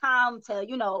a little time to,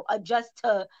 adjust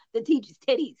to the teacher's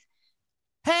titties.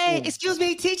 Hey, excuse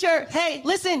me, teacher. Hey,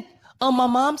 listen. My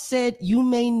mom said you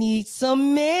may need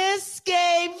some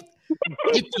Manscaped.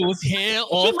 Get those hair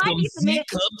off them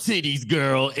C-cup titties,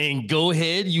 girl, and go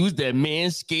ahead use that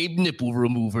Manscaped nipple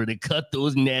remover to cut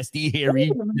those nasty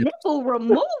hairy nipple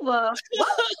remover.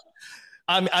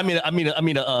 I mean,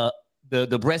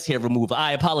 the breast hair remover.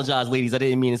 I apologize, ladies. I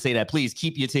didn't mean to say that. Please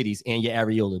keep your titties and your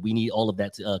areola. We need all of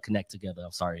that to connect together.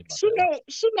 I'm sorry about that.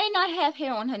 She may not have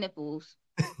hair on her nipples.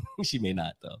 She may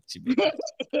not, though. She may not.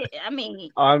 I mean,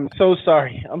 I'm so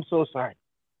sorry. I'm so sorry.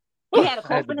 You had a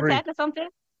coughing attack or something?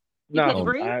 No,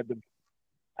 I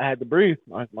had to breathe.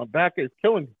 My back is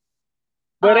killing me.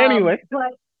 But anyway.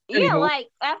 But yeah, like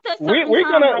after we're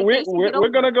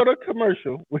gonna go to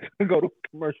commercial. We're gonna go to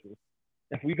commercial.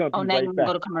 And we're gonna be right back.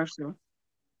 Go to commercial.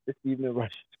 It's Evening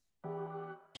Rush.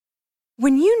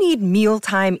 When you need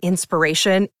mealtime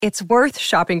inspiration, it's worth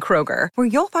shopping Kroger, where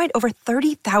you'll find over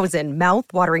 30,000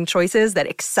 mouth-watering choices that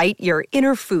excite your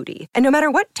inner foodie. And no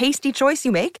matter what tasty choice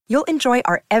you make, you'll enjoy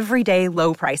our everyday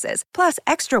low prices, plus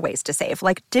extra ways to save,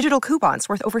 like digital coupons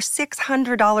worth over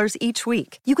 $600 each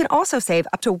week. You can also save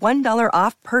up to $1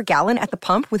 off per gallon at the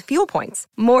pump with fuel points.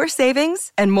 More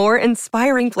savings and more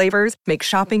inspiring flavors make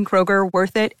shopping Kroger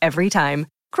worth it every time.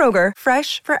 Kroger,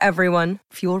 fresh for everyone.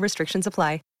 Fuel restrictions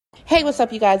apply. Hey, what's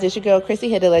up, you guys? It's your girl, Chrissy,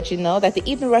 here to let you know that the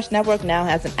Evening Rush Network now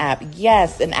has an app.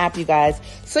 Yes, an app, you guys.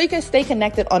 So you can stay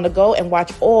connected on the go and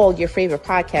watch all your favorite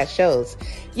podcast shows.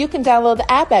 You can download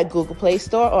the app at Google Play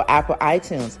Store or Apple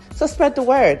iTunes. So spread the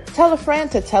word. Tell a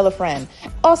friend to tell a friend.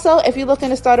 Also, if you're looking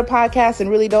to start a podcast and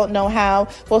really don't know how,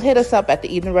 well, hit us up at the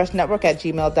Evening Rush Network at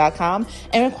gmail.com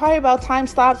and inquire about time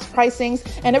slots, pricings,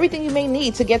 and everything you may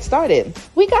need to get started.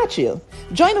 We got you.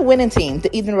 Join the winning team,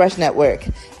 the Evening Rush Network.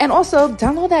 And also,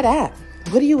 download that app.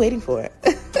 What are you waiting for?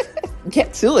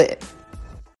 Get to it.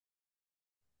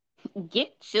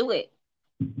 Get to it.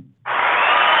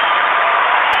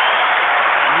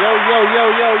 Yo,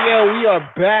 we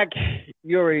are back.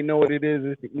 You already know what it is.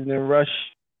 It's the Evening Rush.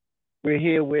 We're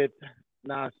here with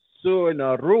Nasur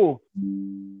Naru,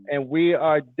 and we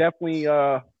are definitely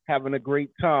having a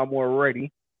great time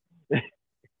already.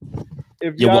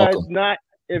 If you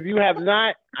have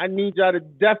not, I need y'all to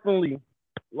definitely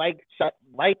like,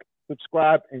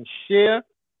 subscribe, and share.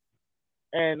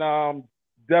 And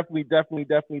definitely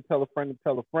tell a friend to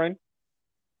tell a friend.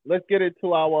 Let's get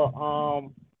into our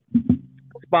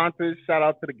sponsors. Shout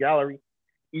out to the gallery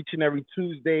each and every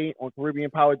Tuesday on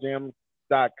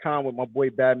CaribbeanPowerJam.com with my boy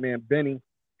Badman Benny.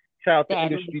 Shout out to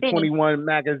Industry 21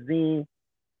 magazine,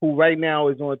 who right now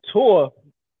is on tour,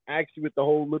 actually with the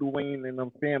whole Lil Wayne and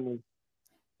them family.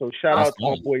 So shout out to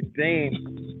my boy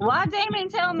Dame. Why Dame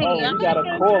ain't tell me? Oh,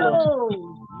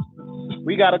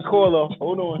 we got a caller.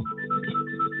 Hold on.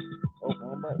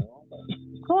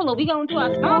 Caller, we going to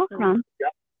our sponsor.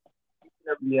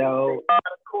 Yo.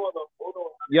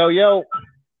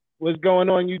 What's going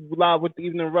on? You live with the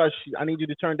Evening Rush. I need you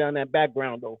to turn down that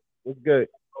background, though. What's good?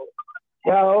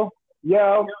 Yo. I need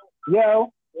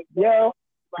you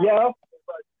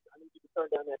to turn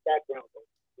down that background, though.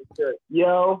 What's good?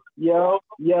 Yo.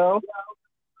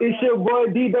 It's your boy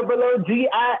DOOGIFRANCHISE.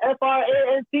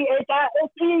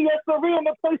 Yes, Korean,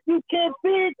 the place you can't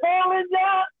see. Calling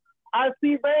y'all. I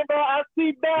see rainbow. I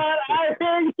see bad. I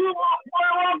hear you. Oh,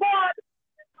 my God.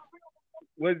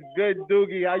 What's good,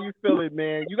 Doogie? How you feeling,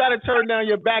 man? You got to turn down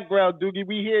your background, Doogie.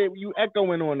 We hear you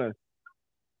echoing on us.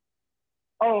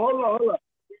 Oh, hold on.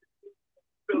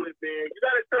 Feeling, man. You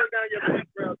got to turn down your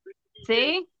background, Doogie.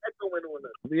 See? Echoing on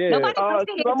us. Yeah. Nobody can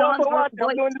see it. Dawn's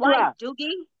voice twice,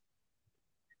 Doogie.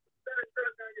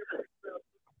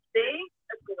 See?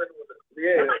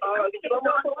 Yeah.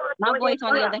 My voice,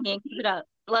 on the other hand, keep it up.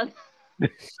 Look.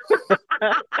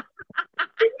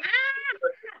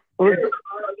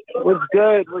 What's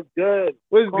good,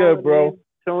 bro?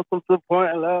 Showing some support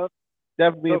and love.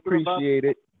 Definitely appreciate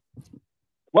it.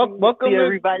 Welcome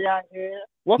everybody out here.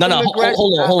 Hold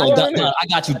on. Don, I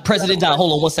got you. President Don,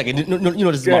 hold on 1 second. No, you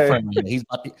know this is my friend right here. He's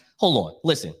about to, hold on.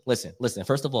 Listen.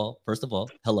 First of all,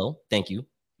 hello. Thank you.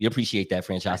 We appreciate that,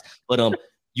 franchise. But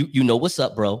you know what's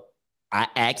up, bro. I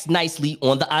asked nicely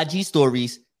on the IG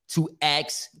stories to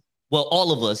ask, well,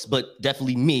 all of us, but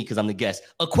definitely me, because I'm the guest,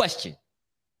 a question.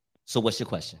 So what's your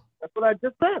question? That's what I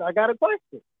just said. I got a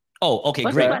question. Oh, okay,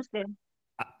 What's great. the question?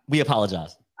 We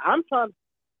apologize. I'm trying.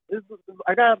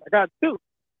 I got two.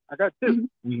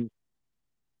 Mm-hmm.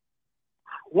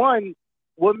 One,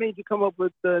 what made you come up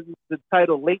with the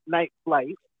title Late Night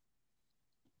Flight?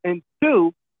 And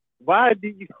two, why do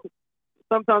you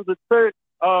sometimes refer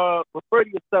to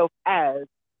yourself as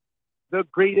the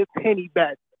greatest Henny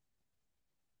Badger?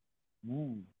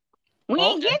 We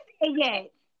ain't get there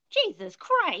yet. Jesus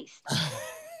Christ.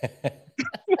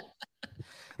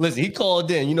 Listen, he called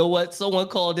in. You know what? Someone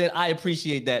called in. I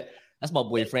appreciate that. That's my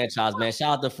boy Franchise, man.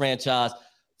 Shout out to Franchise.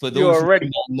 For those who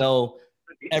don't know,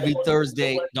 every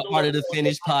Thursday, the Art of the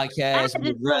Finish podcast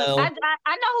with Rel. I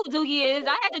know who Doogie is.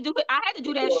 I had to do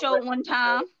that show once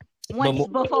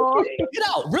before. Get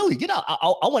out, really, get out.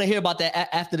 I want to hear about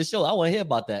that after the show. I want to hear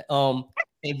about that.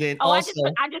 And then also,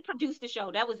 I just produced the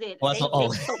show. That was it.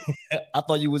 I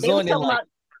thought you was on there. Like,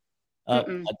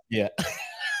 yeah.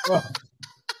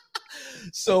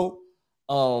 So,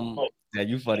 yeah,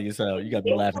 you funny as hell. You got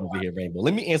me laughing over here, Rainbow.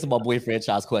 Let me answer my boy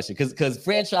Franchise question, because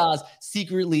Franchise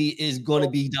secretly is going to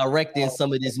be directing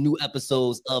some of these new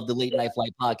episodes of the Late Night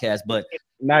Flight podcast. But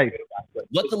nice.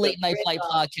 What the Late Night Flight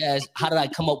podcast? How did I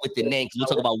come up with the name? Because we'll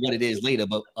talk about what it is later.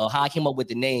 But how I came up with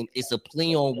the name, it's a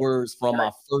play on words from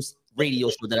my first radio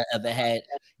show that I ever had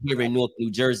here in Newark,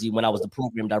 New Jersey, when I was the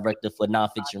program director for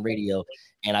Nonfiction Radio,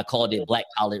 and I called it Black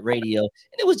College Radio.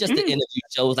 And it was just an interview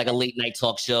show. It was like a late night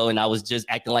talk show, and I was just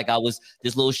acting like I was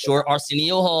this little short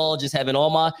Arsenio Hall, just having all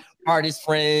my artist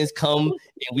friends come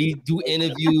and we do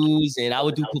interviews, and I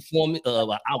would do performance.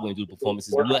 I wouldn't do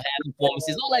performances. We would have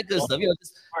performances, all that good stuff. You know,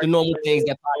 just the normal things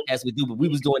that podcasts would do. But we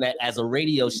was doing that as a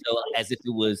radio show, as if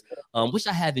it was, which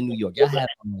I have in New York. I have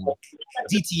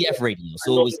DTF radio,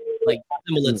 so it was like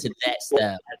similar to that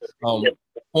style.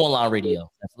 Online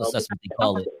radio. That's what they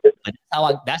call it. But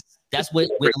that's what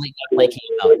where the Late Night Flight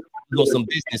came out. You know, some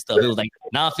business stuff. It was like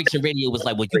Nonfiction Radio was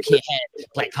like, well, you can't have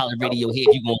Black College Radio here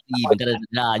if you're gonna leave, and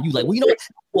And you like, well, you know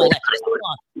what?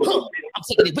 I'm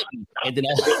taking it with me.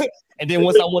 And then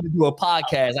once I wanted to do a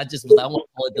podcast, I just was like, I want to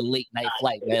call it the Late Night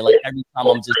Flight, man. Like every time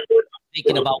I'm just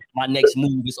thinking about my next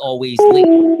move, it's always late.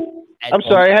 I'm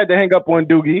sorry, I had to hang up on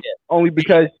Doogie only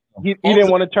because he didn't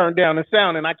want to turn down the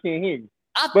sound, and I can't hear you.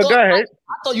 But go ahead.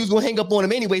 I thought you was gonna hang up on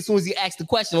him anyway as soon as he asked the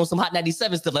question on some Hot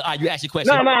 97 stuff. Like, all right, you asked your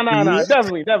question. No.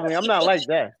 Definitely. I'm not like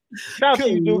that. Shout out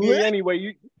to you, Doogie. Anyway,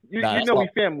 you know we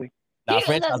family.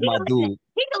 Franchise my dude.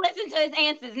 He can listen to his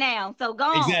answers now. So go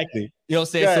on. Exactly. You know what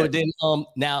I'm saying? So then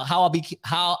now how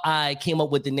I came up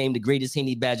with the name the greatest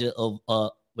Henny Badger of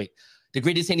the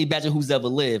greatest Henny Badger who's ever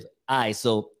lived. All right,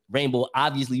 so Rainbow,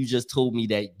 obviously you just told me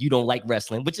that you don't like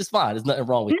wrestling, which is fine. There's nothing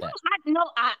wrong with that.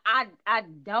 I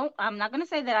don't. I'm not going to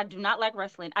say that I do not like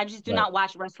wrestling. I just do not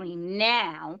watch wrestling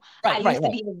now. I used to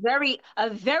be a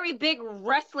very big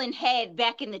wrestling head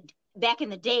back in the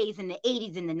days in the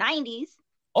 80s and the 90s.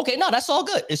 Okay, no, that's all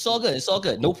good. It's all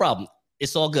good. No problem.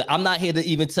 It's all good. I'm not here to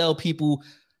even tell people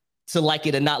to like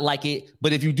it or not like it.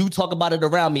 But if you do talk about it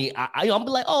around me, I'm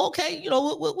be like, oh, okay, you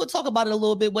know, we'll talk about it a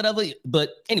little bit, whatever.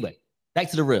 But anyway, back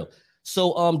to the real.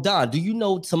 So, Don, do you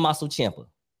know Tommaso Ciampa?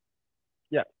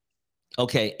 Yeah.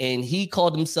 Okay, and he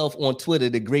called himself on Twitter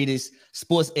the greatest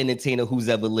sports entertainer who's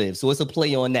ever lived. So it's a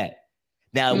play on that.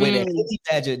 Now, where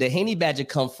the Henny Badger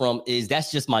come from is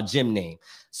that's just my gym name.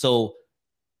 So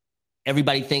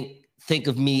everybody think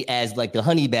of me as like the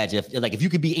Honey Badger. Like if you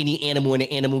could be any animal in the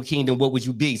animal kingdom, what would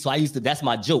you be? So that's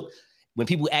my joke. When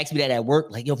people ask me that at work,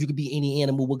 like, yo, if you could be any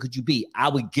animal, what could you be? I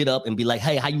would get up and be like,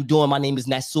 hey, how you doing? My name is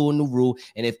Nasur Nuru.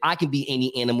 And if I could be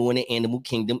any animal in the animal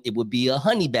kingdom, it would be a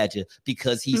honey badger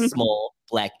because he's small,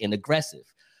 black, and aggressive.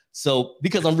 So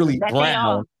because I'm really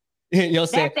brown, you know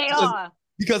what I'm saying?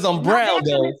 Because I'm brown,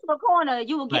 though. Into a corner,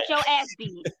 you will get your ass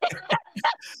beat.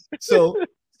 So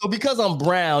because I'm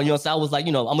brown, you know what I'm saying? I was like,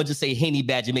 you know, I'm going to just say Henny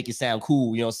Badger, make it sound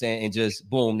cool, you know what I'm saying? And just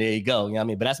boom, there you go. You know what I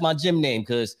mean? But that's my gym name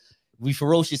because we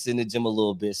ferocious in the gym a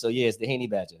little bit. So yeah, it's the Henny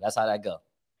Badger. That's how that go.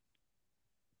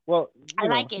 Well, I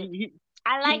like it.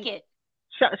 I like it.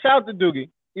 Shout out to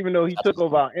Doogie, even though he took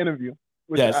over our interview,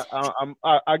 which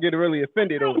I get really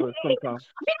offended over sometimes.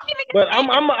 But I'm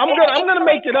gonna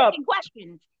make it up.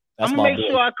 I'm gonna make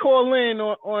sure I call in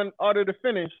on Art of the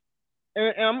Finish,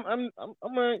 and I'm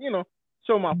gonna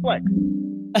show my flex.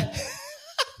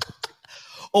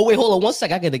 Oh wait, hold on one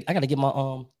sec. I gotta get my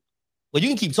Well, you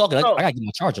can keep talking. I gotta get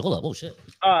my charger. Hold up. Oh shit.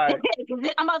 All right.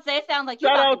 I'm about to say it sounds like you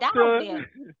about to die over there.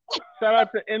 Shout out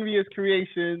to Envious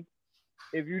Creations.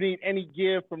 If you need any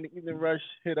gear from the Evening Rush,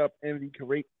 hit up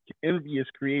Envious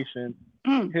Creations.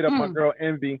 Hit up my girl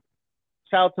Envy.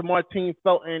 Shout out to Martine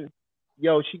Felton.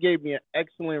 Yo, she gave me an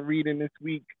excellent reading this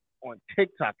week. on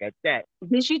TikTok at that.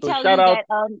 Did she tell you that?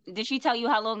 Did she tell you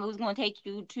how long it was going to take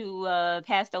you to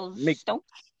pass those stones?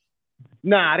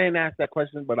 Nah, I didn't ask that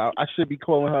question, but I should be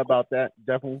calling her about that.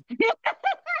 Definitely.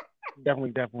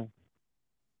 definitely.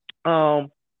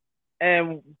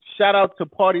 And shout out to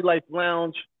Party Life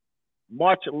Lounge.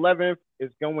 March 11th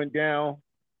is going down.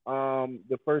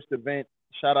 The first event.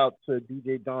 Shout out to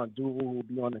DJ Don Duru, who will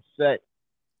be on the set,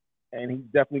 and he's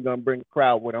definitely gonna bring a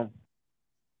crowd with him.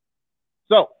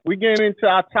 So we're getting into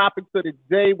our topics of the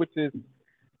day, which is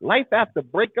life after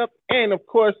breakup, and of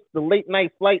course the late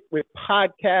night flight with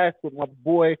podcast with my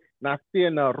boy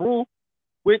Nasir Naru.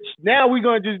 Which now we're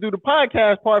gonna just do the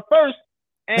podcast part first,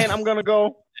 and I'm gonna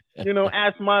go,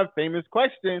 ask my famous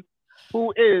question: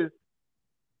 who is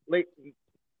late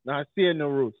Nasir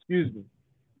Naru? Excuse me.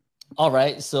 All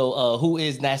right, so who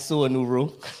is Nasir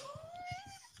Naru?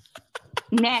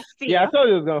 Nasty. Yeah, I told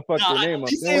you I was gonna fuck your name up.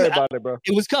 Don't worry about it, bro.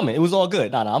 It was coming. It was all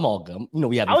good. No, I'm all good.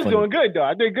 We have. I was doing good though.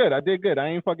 I did good. I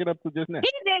ain't fucking up till just now.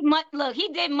 He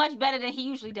did much better than he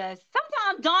usually does.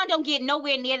 Sometimes Dawn don't get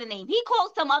nowhere near the name. He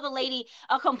called some other lady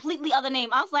a completely other name.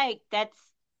 I was like,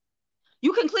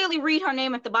 you can clearly read her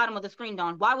name at the bottom of the screen,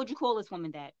 Dawn. Why would you call this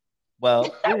woman that?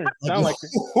 Well, sound like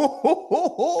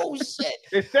oh shit!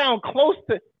 It sound close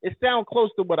to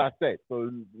what I said.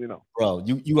 So bro,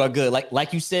 you are good.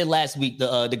 Like you said last week,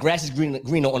 the grass is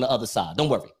greener on the other side. Don't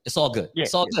worry, it's all good. Yeah,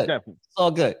 it's all good. Definitely. It's all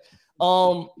good.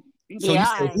 So you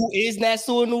said, who is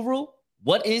Nasir Naru?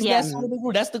 What is Nasir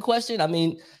Naru? That's the question. I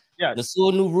mean,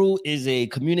 Nasir Naru is a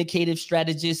communicative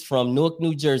strategist from Newark,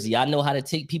 New Jersey. I know how to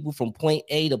take people from point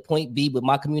A to point B with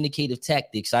my communicative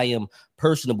tactics. I am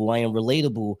personable. I am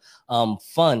relatable.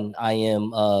 Fun. I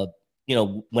am,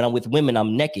 when I'm with women,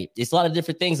 I'm naked. It's a lot of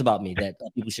different things about me that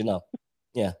people should know.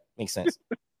 Yeah, makes sense.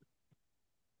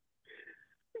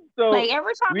 So like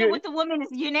every time you're with the woman,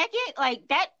 you're naked? Like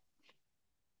that?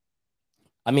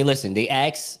 I mean, listen, they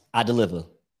ask, I deliver.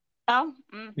 Oh,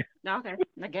 okay,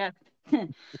 I guess.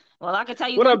 Well, I can tell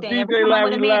you what one up, thing. DJ Every time I'm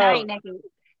with a man, Loud? I ain't naked.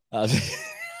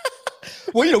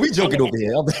 Well, we joking over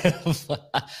here.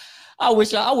 I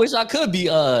wish I could be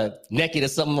naked or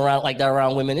something around like that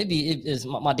around women.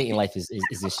 My dating life is in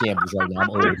shambles right now.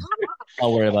 I'm old.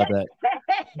 Don't worry about that.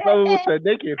 Brother said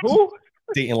naked. Who?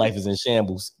 Dating life is in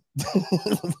shambles.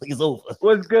 It's over.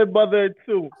 What's good, brother?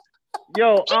 Too.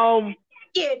 Yo,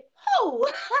 Get who?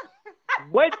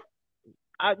 What?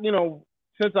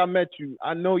 Since I met you,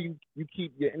 I know you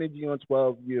keep your energy on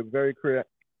 12. You're very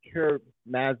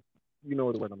charismatic. You know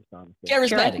what I'm trying to say.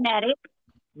 Charismatic.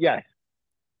 Yes.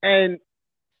 And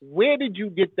where did you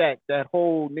get that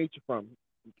whole nature from?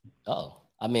 Oh,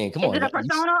 I mean, come on. Is it a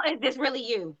persona? Or is this really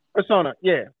you? Persona,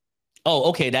 yeah. Oh,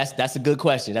 okay. That's a good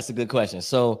question.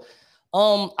 So,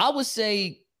 I would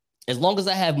say, as long as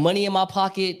I have money in my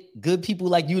pocket, good people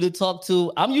like you to talk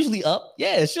to, I'm usually up.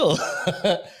 Yeah, sure. You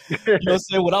know what I'm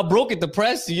saying? When I'm broke at the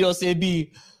press, you know what I'm saying, it'd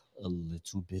be a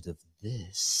little bit of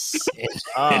this.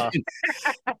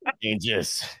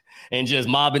 and just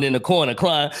mobbing in the corner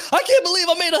crying, I can't believe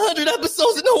I made 100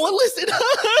 episodes and no one listened.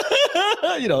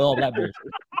 All that bullshit.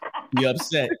 Be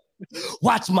upset.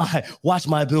 Watch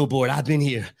my billboard. I've been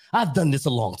here. I've done this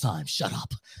a long time. Shut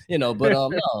up.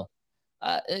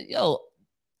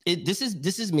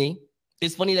 This is me.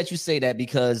 It's funny that you say that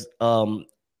because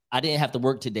I didn't have to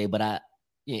work today, but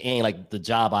it ain't like the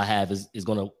job I have is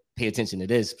going to pay attention to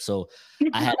this. So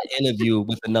I had an interview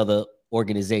with another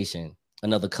organization,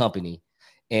 another company,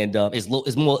 and it's a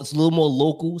little more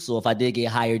local. So if I did get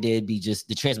hired, there'd be just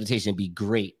the transportation be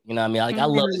great. You know what I mean? Like I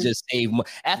love to just save money.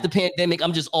 After pandemic,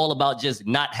 I'm just all about just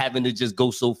not having to just go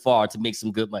so far to make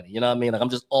some good money. You know what I mean? Like I'm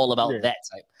just all about that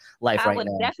type life right now. I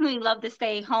would definitely love to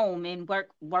stay home and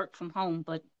work from home,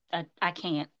 but I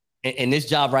can't. And this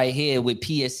job right here with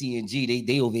PSC&G,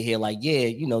 they over here like, yeah,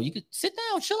 you could sit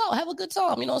down, chill out, have a good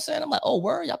time. You know what I'm saying? I'm like, oh,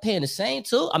 word, y'all paying the same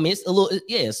too? I mean, it's a little,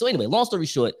 yeah. So anyway, long story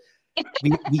short, we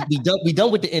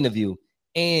done with the interview.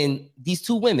 And these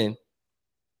two women,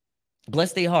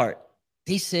 bless their heart,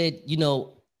 they said, we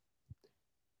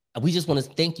just want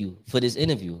to thank you for this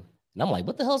interview. And I'm like,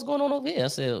 what the hell's going on over here? I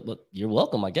said, well, you're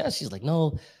welcome, I guess. She's like,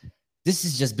 no, this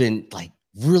has just been like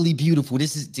really beautiful.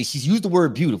 She's used the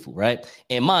word beautiful, right?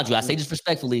 And mind you, I say this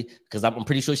respectfully because I'm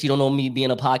pretty sure she don't know me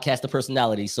being a podcaster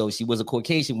personality. So she was a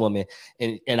Caucasian woman.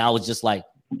 And I was just like,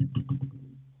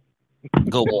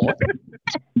 go on.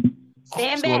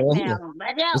 Stand back now.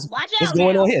 Watch out. What's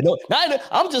going on here? No,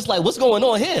 I'm just like, what's going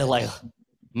on here? Like,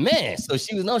 man. So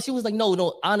she was like,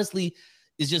 no, honestly,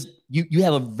 it's just you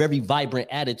have a very vibrant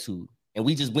attitude. And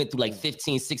we just went through like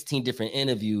 15, 16 different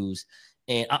interviews.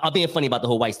 And I'm being funny about the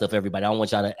whole white stuff, everybody. I don't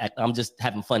want y'all to act. I'm just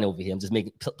having fun over here. I'm just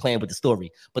playing with the story.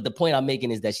 But the point I'm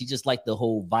making is that she just liked the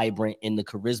whole vibrant and the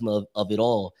charisma of it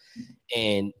all.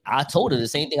 And I told her the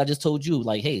same thing I just told you.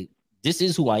 Like, hey, this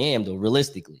is who I am, though,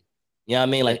 realistically. You know what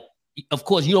I mean? Like, of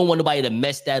course, you don't want nobody to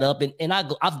mess that up. And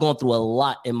I've gone through a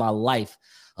lot in my life,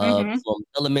 from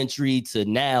elementary to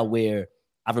now, where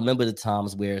I remember the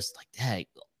times where it's like,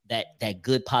 that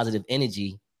good positive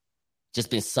energy just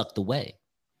been sucked away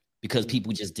because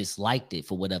people just disliked it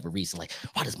for whatever reason. Like,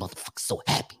 why this motherfucker so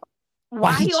happy?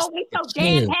 Why he always so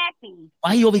damn happy?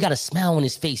 Why he always got a smile on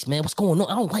his face, man? What's going on?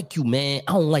 I don't like you, man.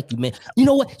 I don't like you, man. You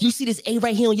know what? You see this A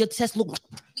right here on your test? Look,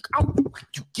 I don't like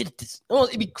you. Get this. Oh,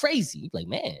 it'd be crazy. You'd be like,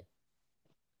 man,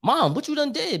 Mom, what you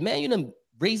done did, man? You done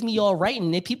raised me all right,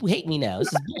 and then people hate me now.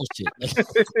 This is bullshit. Like,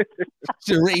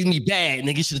 should have raised me bad,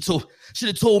 nigga. Should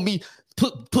have told me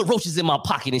put roaches in my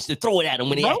pocket and should throw it at them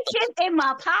when they roaches in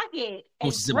my pocket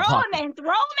and throw them at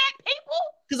people.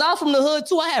 Because I'm from the hood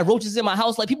too. I had roaches in my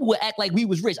house. Like, people would act like we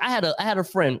was rich. I had a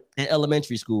friend in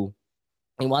elementary school,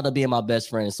 and wound up being my best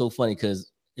friend. It's so funny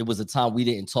because it was a time we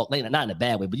didn't talk, like, not in a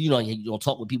bad way, but you don't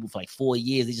talk with people for like 4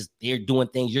 years. They're doing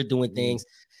things, you're doing things.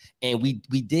 And we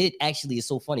did actually, it's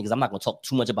so funny because I'm not going to talk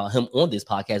too much about him on this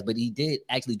podcast, but he did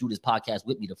actually do this podcast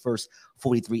with me, the first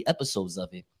 43 episodes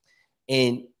of it.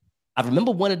 And I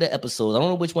remember one of the episodes, I don't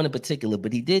know which one in particular,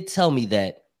 but he did tell me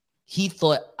that he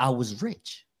thought I was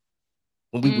rich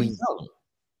when we were young.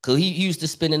 Because he used to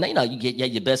spend the night. You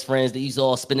get your best friends, they used to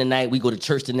all spend the night. We go to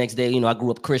church the next day. I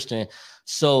grew up Christian.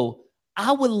 So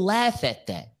I would laugh at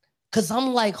that because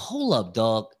I'm like, hold up,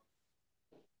 dog.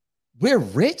 We're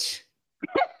rich?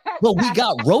 But we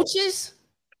got roaches?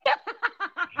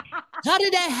 How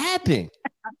did that happen?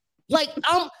 Like,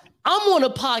 I'm on a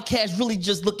podcast really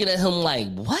just looking at him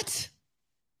like, what?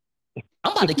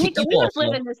 I'm about to kick you off. We was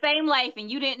living the same life and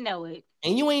you didn't know it.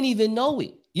 And you ain't even know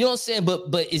it. You know what I'm saying?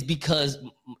 But it's because,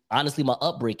 honestly, my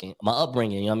upbringing, you know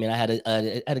what I mean? I had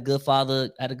a good father,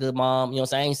 I had a good mom. You know what I'm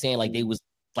saying? I ain't saying like they was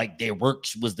like their work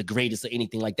was the greatest or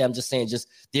anything like that. I'm just saying just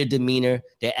their demeanor,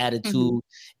 their attitude.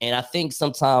 And I think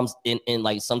sometimes in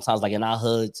our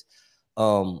hoods,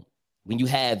 when you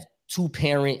have two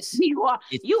parents, you are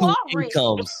incomes, rich.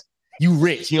 You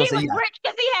rich. You know what I'm saying? He was rich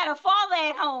because he had a father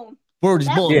at home. Word is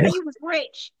born. He was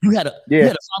rich. You had a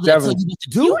father that told you what to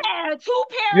do. You had a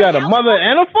two-parent. You had a mother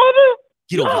and a father.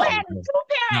 You had a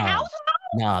two-parent household.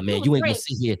 Nah, man, you ain't gonna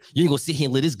sit here. You ain't gonna sit here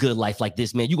and live this good life like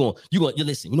this, man. You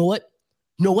listen. You know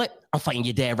what? I'm fighting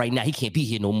your dad right now. He can't be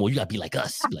here no more. You gotta be like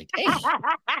us. Be like, hey,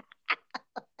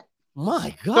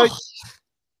 my God,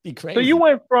 be crazy. So you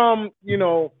went from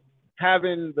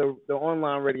having the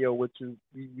online radio, which you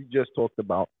just talked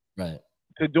about, right,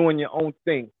 to doing your own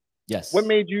thing. Yes. What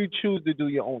made you choose to do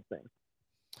your own thing?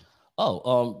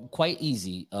 Quite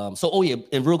easy.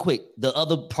 And real quick, the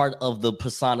other part of the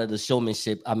persona, the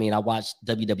showmanship. I mean, I watched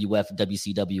WWF,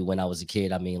 WCW when I was a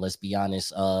kid. I mean, let's be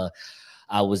honest.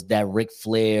 I was that Ric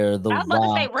Flair, The Rock. I was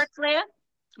about to say Ric Flair.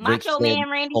 Macho Man,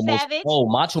 Randy Savage. Oh,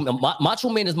 Macho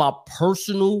Man is my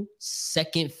personal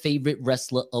second favorite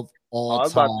wrestler of all time. I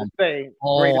was about to say,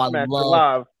 greatest match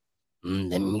alive.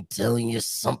 Let me tell you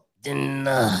something. When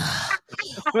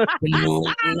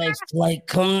the next flight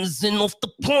comes in off the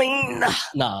plane.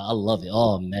 Nah, I love it.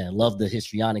 Oh, man. Love the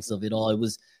histrionics of it all. It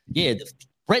was,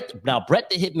 Bret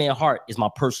the Hitman Hart is my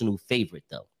personal favorite,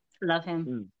 though. Love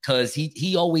him. Because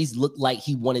he always looked like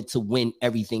he wanted to win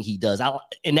everything he does.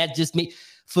 And that just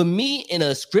for me, in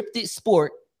a scripted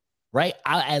sport, right?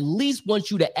 I at least want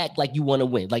you to act like you want to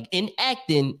win. Like in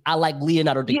acting, I like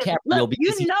Leonardo DiCaprio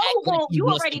because you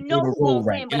already know who will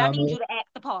win, but I need you to act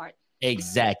the part.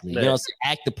 Exactly. You know what I'm saying?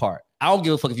 Act the part. I don't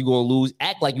give a fuck if you're going to lose.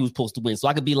 Act like you was supposed to win. So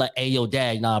I could be like, hey, yo,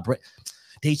 dad, nah, Bret,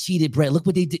 they cheated, Bret. Look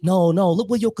what they did. No, look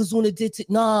what Yokozuna did to,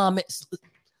 nah, man.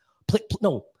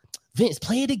 No. Vince,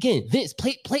 play it again. Vince,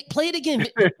 play it again.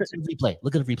 Replay.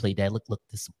 Look at the replay, Dad. Look,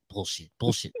 this is bullshit.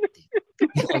 You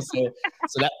know what I'm saying?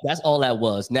 So that's all that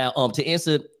was. Now, to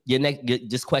answer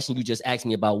this question you just asked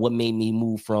me about what made me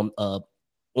move from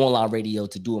online radio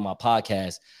to doing my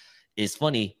podcast, it's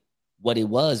funny. What it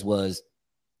was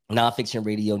nonfiction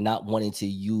radio not wanting to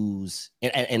use,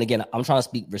 and again, I'm trying to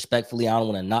speak respectfully. I don't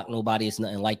want to knock nobody. It's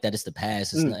nothing like that. It's the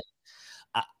past. It's not.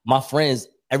 My friends,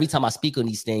 every time I speak on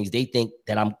these things, they think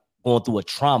that I'm going through a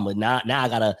trauma. Now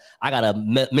I got a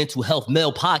mental health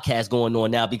male podcast going on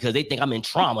now because they think I'm in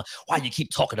trauma. Why you keep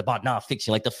talking about nonfiction?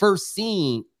 Like the first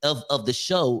scene of the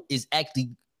show is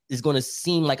going to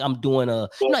seem like I'm doing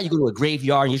you go to a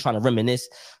graveyard and you're trying to reminisce.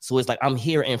 So it's like I'm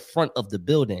here in front of the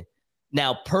building.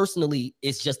 Now, personally,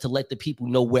 it's just to let the people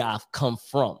know where I've come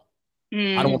from.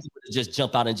 I don't want people to just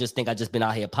jump out and just think I just been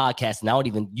out here podcasting. I don't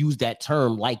even use that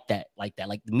term like that. Like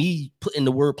me putting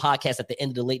the word podcast at the end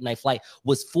of the late night flight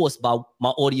was forced by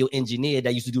my audio engineer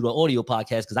that used to do the audio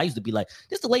podcast. Cause I used to be like,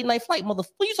 this is the late night flight,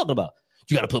 motherfucker. What are you talking about?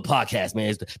 You got to put podcast, man.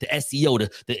 It's the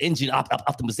SEO, the engine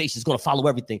optimization is going to follow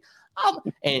everything.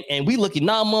 And we looking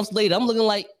 9 months later. I'm looking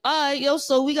like, all right, yo,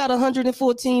 so we got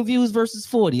 114 views versus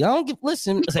 40. I don't give,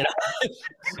 listen, it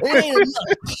ain't enough.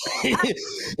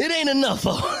 It ain't enough.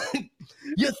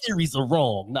 Your theories are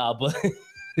wrong. Nah, but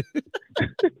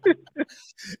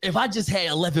if I just had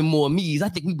 11 more me's, I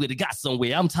think we would have got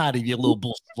somewhere. I'm tired of your little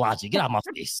bullshit logic. Get out of my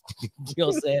face. You know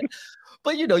what I'm saying?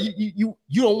 But you know, you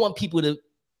don't want people to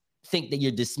think that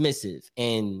you're dismissive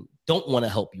and don't want to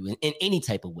help you in any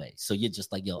type of way. So you're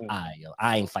just like, yo,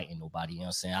 I ain't fighting nobody. You know what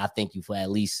I'm saying? I thank you for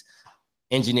at least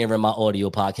engineering my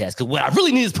audio podcast. Because what I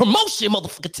really need is promotion,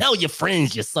 motherfucker. Tell your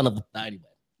friends, you son of a... Anyway.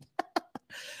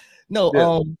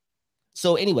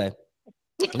 So anyway,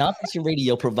 Nonfiction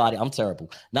Radio provided... I'm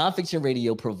terrible. Nonfiction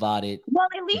Radio provided... Well,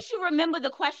 at least you remember the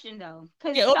question, though.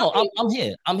 Yeah, I'm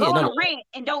here. I'm here. Go on a rant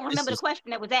and don't remember the question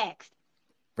that was asked.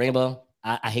 Rainbow,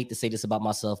 I hate to say this about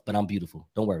myself, but I'm beautiful.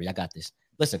 Don't worry, I got this.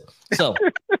 Listen, so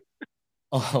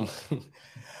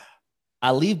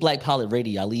I leave Black Pilot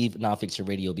Radio. I leave Nonfiction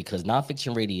Radio because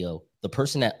Nonfiction Radio, the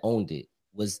person that owned it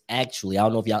was actually, I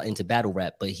don't know if y'all into battle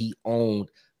rap, but he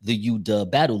owned the UW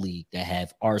Battle League that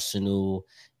have Arsenal.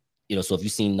 You know, so if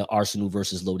you've seen the Arsenal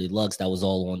versus Loaded Lux, that was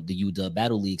all on the UW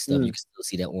Battle League stuff. You can still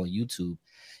see that on YouTube.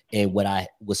 And what I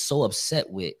was so upset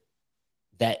with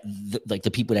that, like the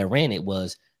people that ran it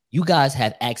was, you guys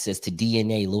have access to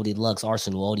DNA, Loaded Lux,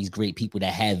 Arsenal, all these great people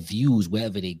that have views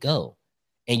wherever they go.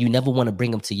 And you never want to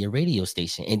bring them to your radio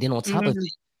station. And then on top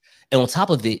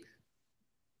of it,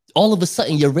 all of a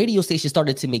sudden your radio station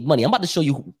started to make money. I'm about to show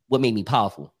you what made me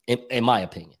powerful, in my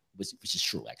opinion, which is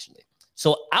true, actually.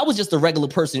 So I was just a regular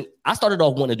person. I started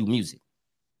off wanting to do music.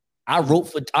 I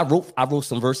wrote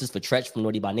some verses for Tretch from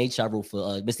Naughty by Nature. I wrote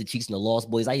for Mr. Cheeks and the Lost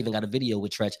Boys. I even got a video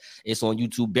with Tretch. It's on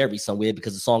YouTube buried somewhere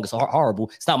because the song is horrible.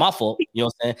 It's not my fault. You know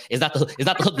what I'm saying? It's not the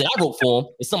hook that I wrote for him.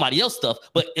 It's somebody else's stuff.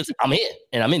 But I'm in,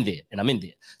 and I'm in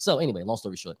there. So anyway, long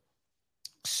story short.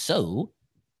 So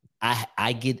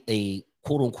I get a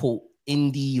quote unquote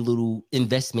indie little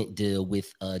investment deal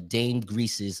with Dame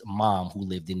Grease's mom who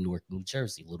lived in Newark, New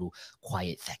Jersey. Little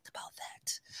quiet fact about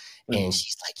that. And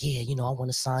she's like, yeah, you know, I want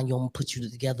to sign you. I'm going to put you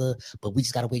together, but we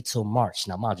just got to wait till March.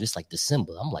 Now, Mom, it's like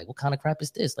December. I'm like, what kind of crap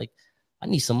is this? Like, I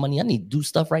need some money. I need to do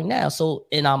stuff right now. So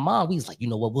in our mind, we was like, you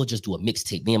know what? We'll just do a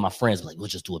mixtape. Me and my friends were like, we'll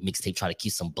just do a mixtape, try to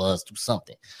keep some buzz, do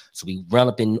something. So we run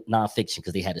up in Nonfiction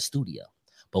because they had a studio.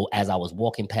 But as I was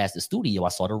walking past the studio, I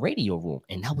saw the radio room.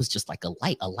 And that was just like a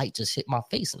light just hit my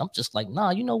face. And I'm just like,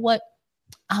 nah, you know what?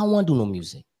 I don't want to do no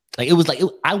music. Like, it was like,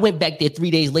 I went back there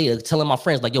 3 days later telling my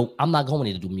friends, like, yo, I'm not going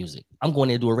there to do music. I'm going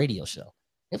there to do a radio show.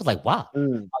 It was like, wow. I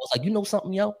was like, you know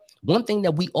something, yo? One thing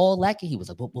that we all lacking, he was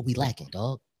like, what we lacking,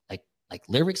 dog? Like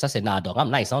lyrics? I said, nah, dog, I'm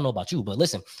nice. I don't know about you, but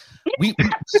listen, I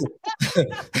don't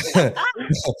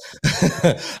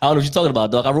know what you're talking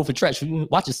about, dog. I wrote for Tretch.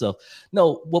 Watch yourself.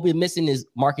 No, what we're missing is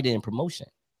marketing and promotion.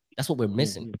 That's what we're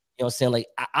missing. You know what I'm saying? Like,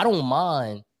 I don't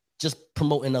mind just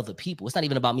promoting other people. It's not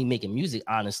even about me making music,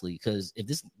 honestly, because if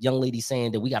this young lady's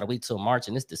saying that we got to wait till March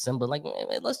and it's December, like, man,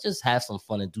 let's just have some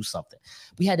fun and do something.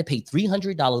 We had to pay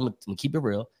 $300 to keep it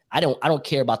real. I don't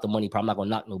care about the money part. I'm not going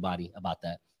to knock nobody about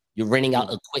that. You're renting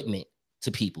out equipment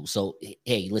to people. So,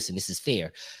 hey, listen, this is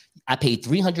fair. I paid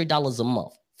 $300 a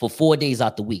month for 4 days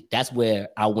out the week. That's where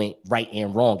I went right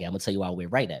and wrong. I'm going to tell you why I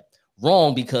went right at.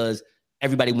 Wrong because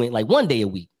everybody went like 1 day a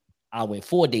week. I went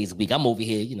 4 days a week. I'm over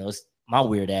here, you know, it's my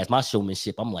weird ass, my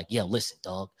showmanship. I'm like, yeah, listen,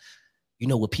 dog. You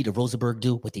know what Peter Rosenberg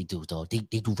do? What they do, dog? They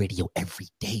do radio every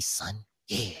day, son.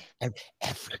 Yeah,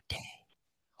 every day.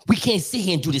 We can't sit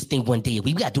here and do this thing 1 day a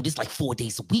week. We got to do this like 4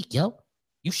 days a week, yo.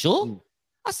 You sure?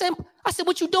 I said,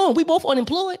 what you doing? We both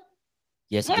unemployed.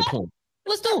 Yes, good point.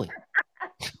 Let's do it.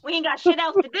 We ain't got shit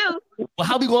else to do. Well,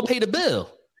 how we going to pay the bill?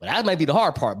 Well, that might be the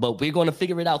hard part, but we're going to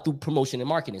figure it out through promotion and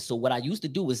marketing. So what I used to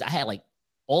do is I had like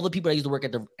all the people that used to work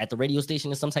at the radio station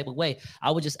in some type of way.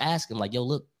 I would just ask them like, yo,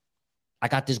 look, I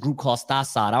got this group called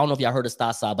Starside. I don't know if y'all heard of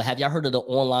Starside, but have y'all heard of the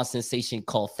online sensation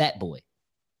called Fat Boy?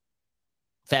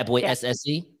 Fat Boy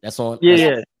SSE? That's on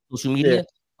social media? Yeah.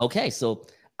 Okay, so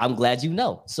I'm glad you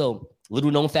know. So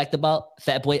little known fact about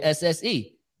Fat Boy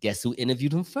SSE. Guess who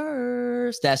interviewed him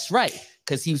first? That's right.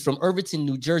 Because he was from Irvington,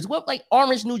 New Jersey. Well, like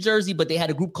Orange, New Jersey, but they had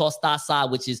a group called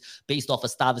Starside, which is based off of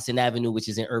Stuyvesant Avenue, which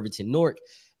is in Irvington, Newark.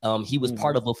 He was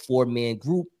part of a 4-man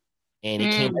group, and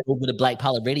it came over to Black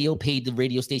Pilot Radio, paid the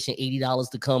radio station $80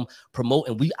 to come promote.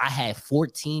 And I had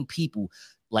 14 people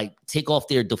like take off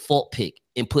their default pick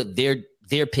and put their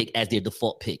pick as their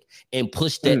default pick and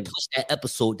push that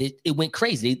episode. It went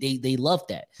crazy. They loved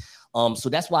that. So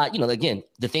that's why, you know, again,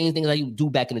 the things I used to do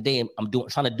back in the day, I'm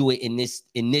trying to do it in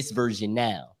this version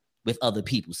now with other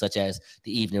people, such as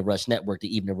the Evening Rush Network,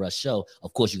 the Evening Rush Show.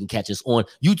 Of course, you can catch us on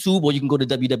YouTube, or you can go to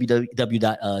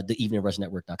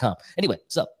www.theeveningrushnetwork.com. Anyway,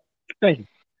 so thank you.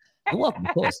 You're welcome,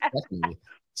 of course, definitely.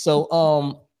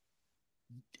 So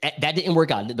that didn't work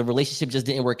out. The relationship just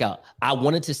didn't work out. I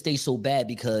wanted to stay so bad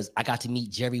because I got to meet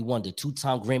Jerry Wonder,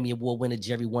 2-time Grammy Award winner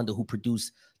Jerry Wonder, who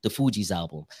produced the Fugees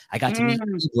album. I got to meet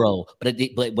Ebro, but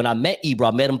when I met Ebro,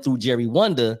 I met him through Jerry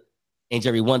Wonder, and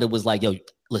Jerry Wonder was like, yo,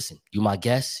 listen, you my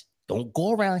guest. Don't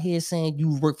go around here saying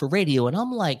you work for radio. And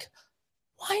I'm like,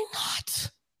 why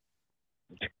not?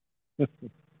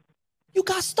 You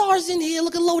got stars in here.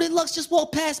 Look at Loaded Lux just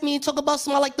walk past me and talk about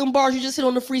some I like them bars you just hit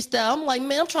on the freestyle. I'm like,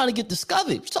 man, I'm trying to get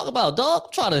discovered. You talk about, dog?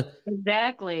 I'm trying to.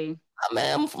 Exactly.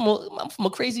 Man, I'm from a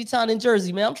crazy town in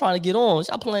Jersey, man. I'm trying to get on. What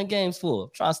y'all playing games for? I'm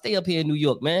trying to stay up here in New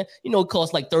York, man. You know, it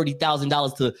costs like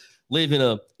 $30,000 to live in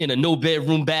a no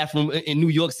bedroom bathroom in New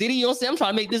York City. You know what I'm saying? I'm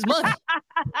trying to make this money.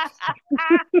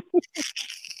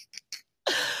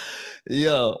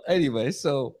 Yo, anyway,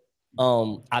 so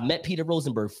I met Peter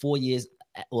Rosenberg 4 years.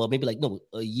 Well, maybe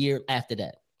a year after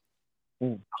that.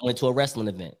 I went to a wrestling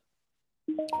event.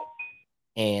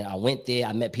 And I went there.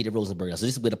 I met Peter Rosenberg. So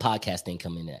this is where the podcast thing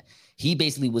come in at. He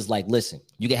basically was like, listen,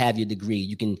 you can have your degree.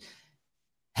 You can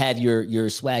have your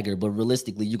swagger. But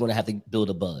realistically, you're going to have to build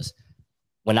a buzz.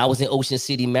 When I was in Ocean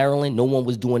City, Maryland, no one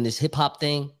was doing this hip hop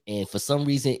thing. And for some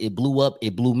reason, it blew up.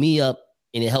 It blew me up.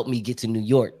 And it helped me get to New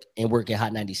York and work at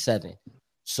Hot 97.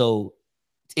 So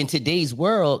in today's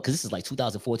world, because this is like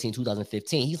 2014,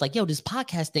 2015, he's like, yo, this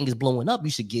podcast thing is blowing up.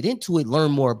 You should get into it,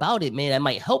 learn more about it, man. That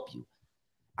might help you.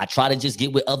 I try to just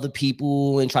get with other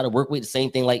people and try to work with the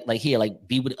same thing, like here, like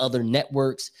be with other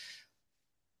networks.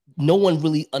 No one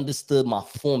really understood my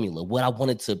formula, what I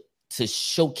wanted to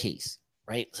showcase,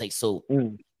 right? It's like, so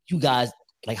you guys,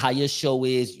 like how your show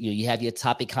is, you know, you have your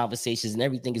topic conversations and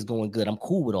everything is going good. I'm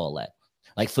cool with all that.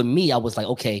 Like for me, I was like,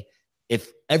 okay,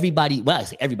 if everybody, well, I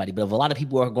say everybody, but if a lot of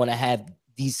people are going to have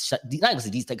these, not gonna say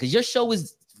these, because your show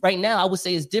is right now, I would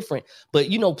say it's different, but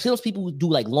you know, some people do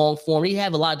like long form. They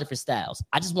have a lot of different styles.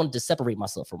 I just wanted to separate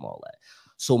myself from all that.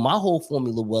 So my whole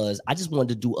formula was, I just wanted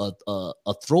to do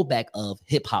a throwback of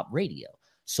hip hop radio.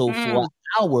 So for an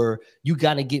hour, you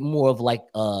got to get more of like,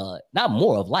 not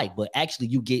more of like, but actually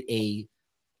you get a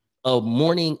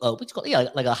morning, what you call it? Yeah,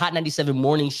 like a Hot 97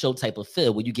 morning show type of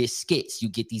feel where you get skits, you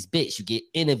get these bits, you get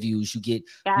interviews, you get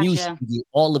music, you get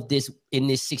all of this in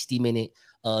this 60-minute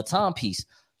timepiece.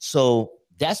 So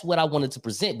that's what I wanted to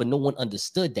present, but no one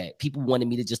understood that. People wanted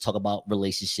me to just talk about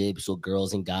relationships or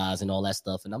girls and guys and all that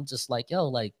stuff. And I'm just like,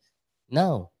 yo,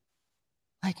 no,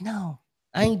 I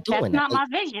ain't doing that. That's not my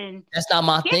vision. That's not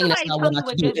my thing. That's not what I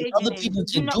can do. And other people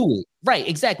can do it. Right,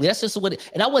 exactly. That's just what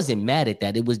and I wasn't mad at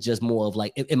that. It was just more of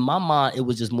like, in my mind, it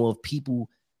was just more of people,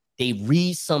 they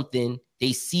read something,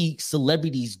 they see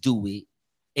celebrities do it,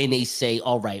 and they say,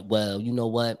 all right, well, you know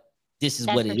what? This is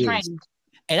what it is.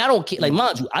 And I don't care, like,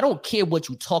 mind you, I don't care what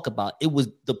you talk about. It was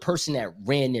the person that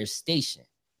ran their station.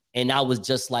 And I was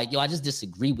just like, yo, I just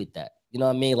disagree with that. You know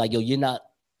what I mean? Like, yo, you're not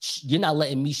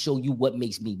letting me show you what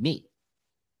makes me me.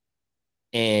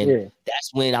 And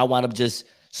that's when I wound up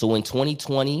so in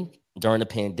 2020, during the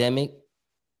pandemic,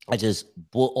 I just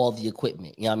bought all the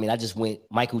equipment. You know what I mean? I just went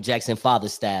Michael Jackson father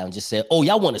style and just said, oh,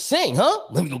 y'all want to sing, huh?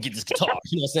 Let me go get this guitar.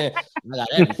 You know what I'm saying? I got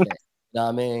everything. You know what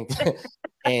I mean?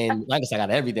 And like I said, I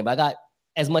got everything, but I got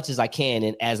as much as I can.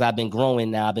 And as I've been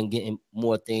growing now, I've been getting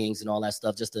more things and all that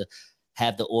stuff just to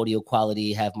have the audio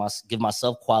quality, give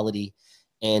myself quality.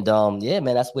 And yeah,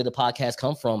 man, that's where the podcast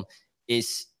come from.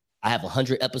 I have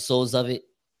 100 episodes of it.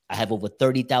 I have over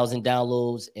 30,000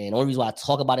 downloads. And the only reason why I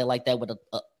talk about it like that with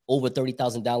over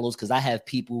 30,000 downloads, because I have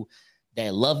people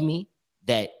that love me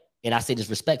and I say this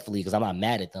respectfully because I'm not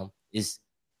mad at them, is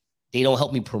they don't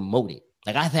help me promote it.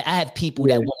 Like I have people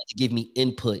that wanted to give me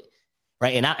input,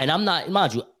 right? And I'm not,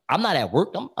 mind you, I'm not at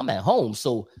work. I'm at home.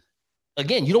 So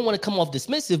again, you don't want to come off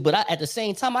dismissive, but at the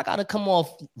same time, I got to come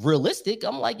off realistic.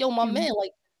 I'm like, yo, my man,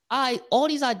 like all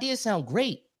these ideas sound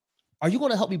great. Are you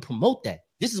going to help me promote that?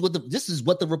 This is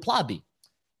what the reply be.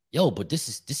 Yo, but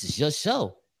this is your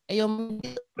show. Hey, yo,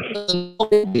 but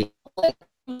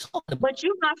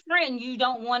you, my friend, you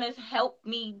don't want to help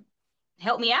me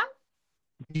out?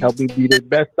 Help me be the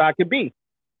best I can be.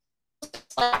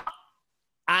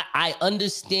 I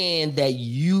understand that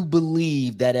you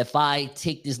believe that if I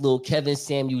take this little Kevin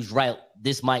Samuels route,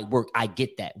 this might work. I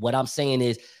get that. What I'm saying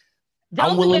is,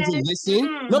 I'm willing to listen.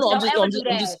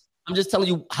 I'm I'm just telling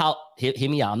you how. Hear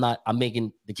me out. I'm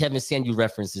making the Kevin Samuel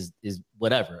reference is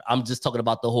whatever. I'm just talking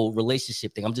about the whole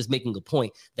relationship thing. I'm just making a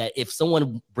point that if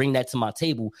someone bring that to my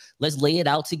table, let's lay it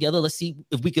out together. Let's see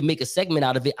if we can make a segment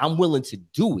out of it. I'm willing to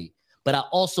do it. But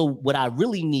what I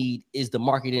really need is the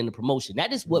marketing and the promotion.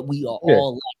 That is what we are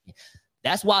all lacking.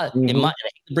 That's why I hate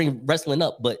to bring wrestling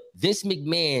up, but Vince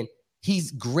McMahon,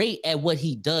 he's great at what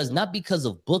he does, not because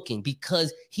of booking,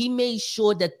 because he made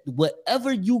sure that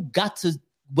whatever you got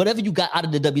out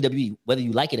of the WWE, whether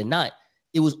you like it or not,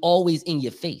 it was always in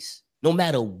your face, no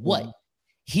matter what.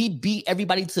 He beat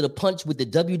everybody to the punch with the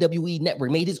WWE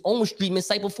Network, made his own streaming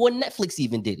site before Netflix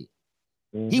even did it.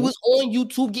 He was on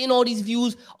YouTube getting all these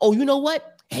views. Oh, you know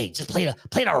what? Hey, just play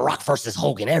the Rock versus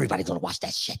Hogan. Everybody's gonna watch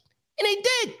that shit. And they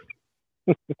did.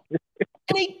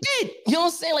 You know what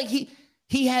I'm saying? Like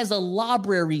he has a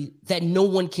library that no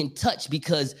one can touch,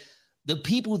 because the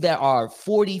people that are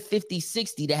 40, 50,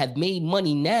 60 that have made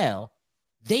money now,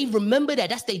 they remember that.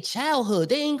 That's their childhood.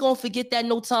 They ain't gonna forget that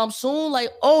no time soon.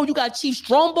 Like, oh, you got Chief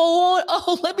Strongbow on?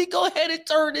 Oh, let me go ahead and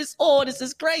turn this on. This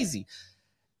is crazy.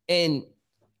 And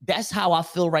that's how I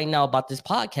feel right now about this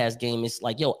podcast game. It's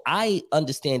like, yo, I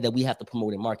understand that we have to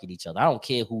promote and market each other. I don't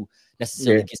care who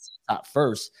necessarily gets to the top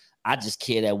first. I just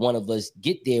care that one of us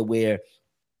get there, where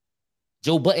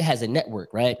Joe Budden has a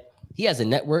network, right? He has a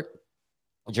network,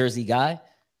 a Jersey guy.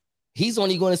 He's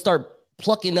only going to start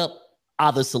plucking up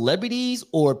either celebrities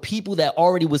or people that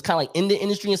already was kind of like in the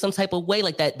industry in some type of way.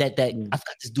 Like that I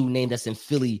forgot this dude name that's in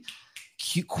Philly,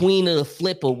 Queen of the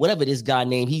Flip or whatever this guy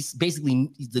named. He's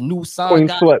the new song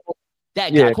guy. Flip.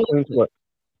 That guy. Queen Flip.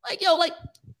 Like, yo, like,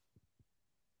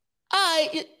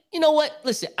 you know what?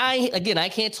 Listen,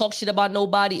 I can't talk shit about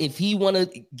nobody. If he want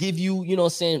to give you, you know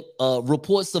what I'm saying,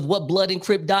 reports of what blood and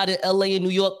Crip died in LA and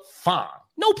New York, fine.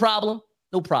 No problem.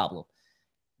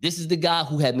 This is the guy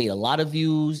who had made a lot of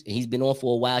views, and he's been on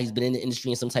for a while. He's been in the industry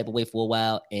in some type of way for a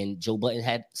while, and Joe Budden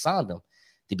had signed him.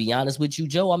 To be honest with you,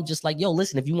 Joe, I'm just like, yo,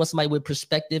 listen, if you want somebody with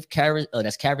perspective,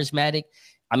 that's charismatic,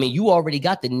 I mean, you already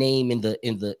got the name in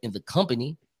the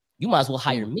company. You might as well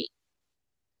hire me.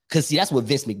 Because, see, that's what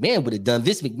Vince McMahon would have done.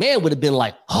 Vince McMahon would have been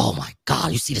like, oh, my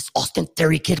God, you see this Austin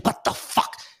Theory kid? What the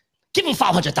fuck? Give him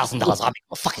 $500,000. I'll make him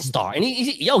a fucking star. And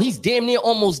he's damn near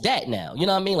almost that now. You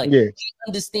know what I mean? Like, he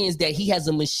understands that he has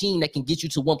a machine that can get you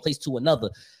to one place to another.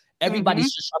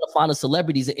 Everybody's just trying to find the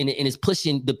celebrities and is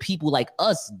pushing the people like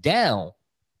us down.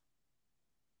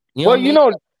 You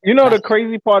know the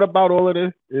crazy part about all of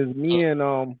this is me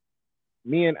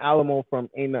and Alamo from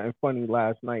Ain't Nothing Funny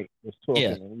last night was talking,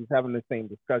 and we was having the same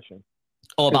discussion.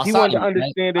 Oh, about he wanted to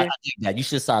understand it. That you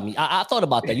should sign me. I thought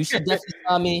about that. You should definitely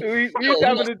sign me. we was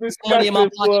having a discussion. In my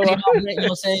pocket, you know what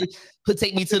I'm saying?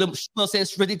 Take me to the, you know what I'm saying?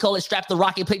 Really call it strap the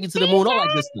rocket, take me to the moon, all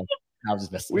that good stuff. I was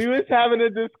just messing. We was having a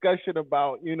discussion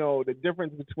about, you know, the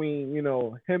difference between, you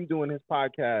know, him doing his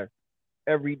podcast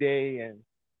every day and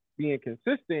being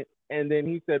consistent. And then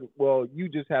he said, well, you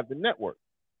just have the network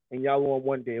and y'all on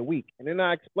one day a week. And then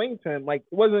I explained to him, like,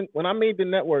 it wasn't, when I made the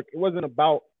network, it wasn't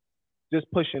about just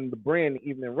pushing the brand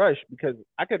Evening Rush, because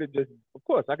I could have just, of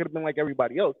course, I could have been like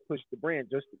everybody else, pushed the brand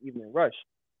just to Evening Rush,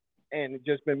 and it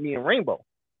just been me and Rainbow.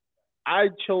 I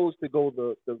chose to go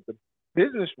the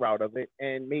business route of it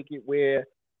and make it where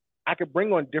I could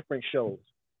bring on different shows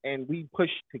and we push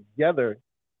together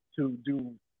to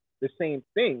do the same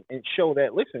thing and show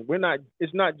that, listen,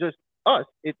 it's not just us,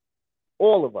 it's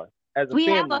all of us as a family.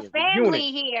 We have a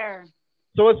family here.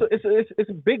 So it's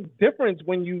a big difference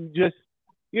when you just,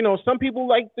 you know, some people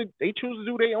they choose to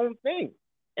do their own thing.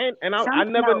 And I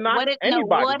never knock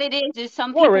anybody. What it is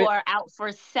some people are out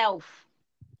for self,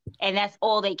 and that's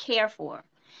all they care for.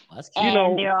 You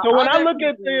know, so when I look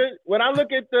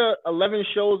at the 11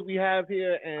 shows we have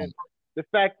here and the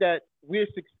fact that we're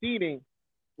succeeding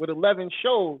with 11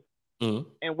 shows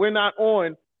and we're not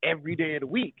on every day of the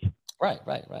week. Right.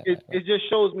 It just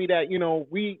shows me that, you know,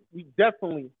 we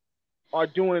definitely are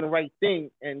doing the right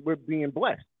thing and we're being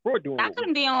blessed for doing it. I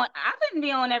couldn't be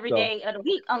on every day of the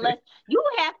week unless you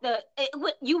would have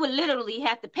to. You would literally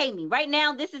have to pay me. Right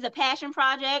now, this is a passion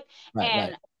project,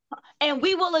 and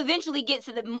we will eventually get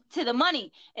to the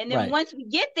money. And then once we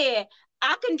get there,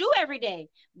 I can do every day.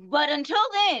 But until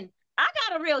then, I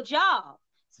got a real job.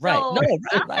 So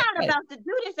I'm not about to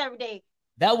do this every day.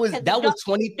 That was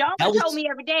 20. Don't told me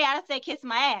every day. I say kiss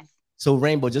my ass. So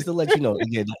Rainbow, just to let you know,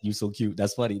 again, you're so cute.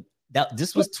 That's funny.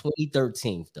 This was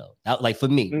 2013 though. Like for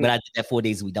me, when I did that 4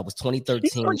 days a week, that was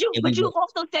 2013. But you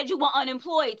also said you were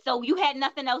unemployed, so you had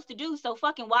nothing else to do. So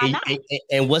fucking why not?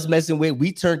 And what's messing with?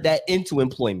 We turned that into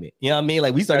employment. You know what I mean?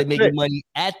 Like we started making money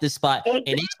at the spot, and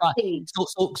they tried.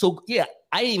 So yeah,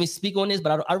 I didn't even speak on this,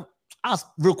 but I'll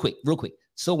real quick.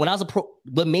 So when I was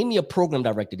what made me a program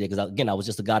director there, because again, I was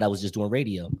just a guy that was just doing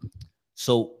radio.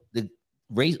 So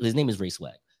his name is Ray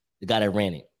Swag, the guy that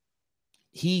ran it.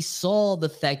 He saw the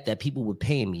fact that people were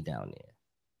paying me down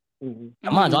there.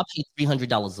 Mm-hmm. Mind you, I paid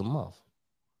 $300 a month.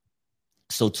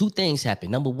 So two things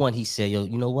happened. Number one, he said, yo,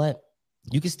 you know what?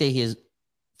 You can stay here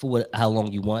for how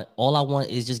long you want. All I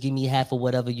want is just give me half of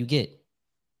whatever you get.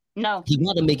 No. He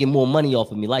wanted making more money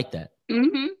off of me like that.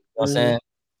 Mm-hmm. You know what I'm saying?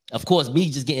 Of course, me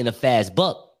just getting a fast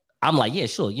buck, I'm like, yeah,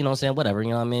 sure. You know what I'm saying? Whatever, you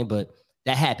know what I mean? But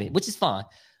that happened, which is fine.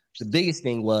 The biggest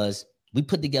thing was we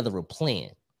put together a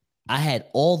plan. I had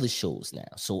all the shows now.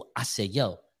 So I said,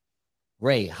 yo,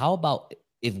 Ray, how about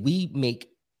if we make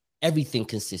everything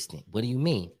consistent? What do you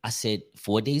mean? I said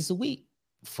 4 days a week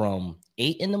from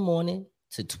 8 in the morning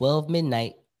to 12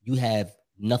 midnight, you have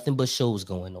nothing but shows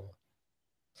going on.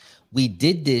 We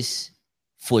did this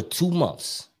for 2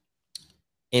 months.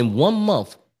 In 1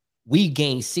 month, we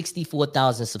gained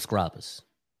 64,000 subscribers.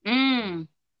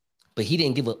 But he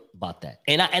didn't give up about that.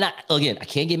 And I again, I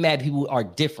can't get mad. People are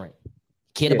different.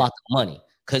 Care about the money.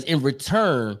 Because in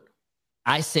return,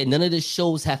 I said none of the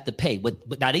shows have to pay.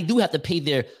 But now they do have to pay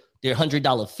their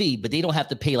 $100 fee, but they don't have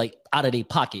to pay like out of their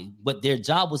pocket. What their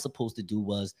job was supposed to do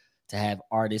was to have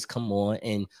artists come on.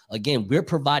 And again, we're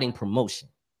providing promotion.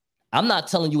 I'm not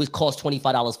telling you it costs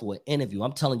 $25 for an interview.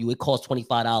 I'm telling you it costs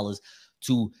 $25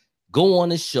 to go on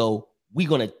the show. We're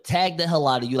going to tag the hell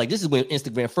out of you. Like, this is when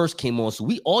Instagram first came on. So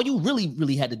all you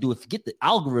really had to do is forget the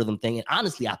algorithm thing. And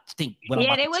honestly, I think there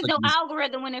was no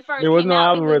algorithm when it first came out. There was no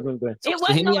algorithm thing. It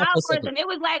was no algorithm. It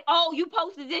was like, oh, you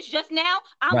posted this just now?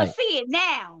 I'm going to see it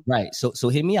now. Right. So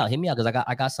hear me out because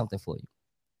I got something for you.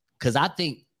 Because I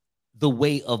think the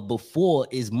way of before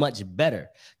is much better.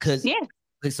 So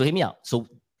hear me out. So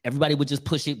everybody would just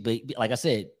push it. But like I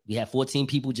said, we had 14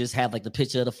 people just have like the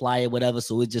picture of the flyer, whatever.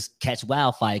 So it just catch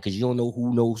wildfire because you don't know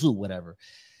who knows who, whatever.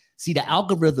 See, the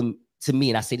algorithm to me,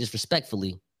 and I say this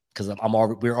respectfully, because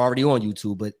we're already on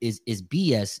YouTube, but is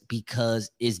BS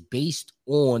because it's based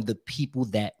on the people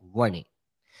that run it.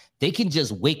 They can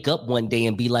just wake up one day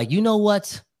and be like, you know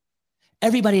what?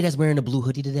 Everybody that's wearing a blue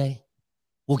hoodie today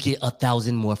will get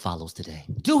 1,000 more follows today.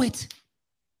 Do it.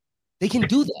 They can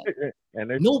do that. And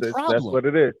no problem. That's what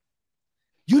it is.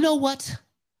 You know what?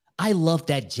 I love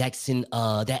that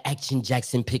Action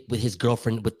Jackson pic with his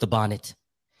girlfriend with the bonnet.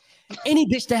 Any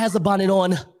bitch that has a bonnet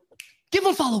on, give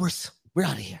them followers. We're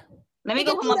out of here. Let me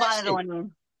go put my bonnet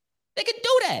on. They can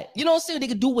do that. You know what I'm saying? They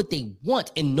can do what they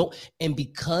want. And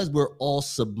because we're all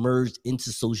submerged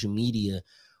into social media,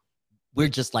 we're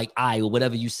just like or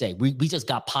whatever you say. We just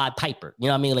got Pied Piper. You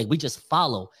know what I mean? Like, we just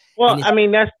follow. Well, I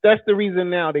mean, that's the reason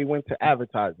now they went to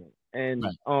advertising. And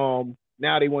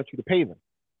now they want you to pay them.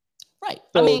 Right.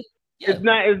 So I mean, it's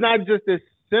not just as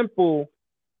simple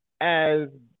as,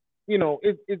 you know,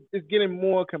 it's getting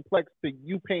more complex to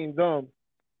you paying them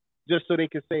just so they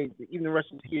can say even the rest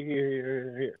is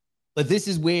here. But this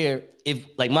is where, if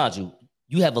like Maju,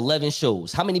 you have 11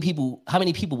 shows. How many people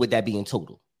would that be in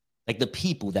total? Like the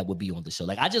people that would be on the show.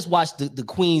 Like I just watched the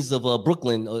Queens of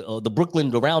Brooklyn,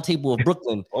 the Round Table of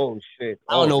Brooklyn. Oh shit!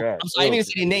 I don't know. I'm sorry, I didn't even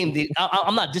say they named.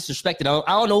 I'm not disrespecting.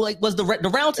 I don't know. Like, was the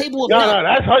Round Table? No,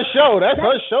 that's her show. That's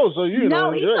her show. So you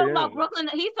know. No, he's talking about Brooklyn.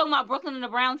 He's talking about Brooklyn and the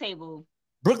Round Table.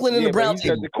 Brooklyn and the Brown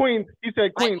Table. Said the Queen. He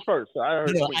said Queen first. So I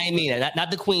heard. I ain't mean that. Not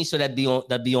the Queen show that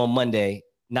be on Monday.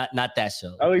 Not that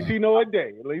show. At least you know what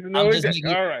day. All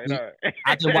right.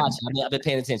 I've been watching. I've been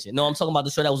paying attention. No, I'm talking about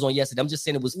the show that was on yesterday. I'm just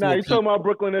saying it was 4 people. You're talking about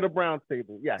Brooklyn and the Brown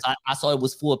Table. Yes. I saw it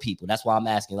was 4 people. That's why I'm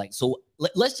asking. Like, so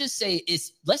let's just say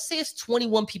it's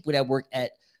 21 people that work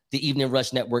at the Evening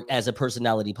Rush Network as a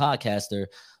personality podcaster.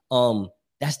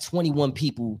 That's 21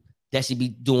 people that should be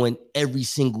doing every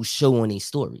single show on these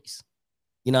stories.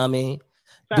 You know what I mean?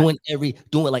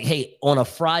 Doing like, hey, on a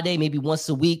Friday, maybe once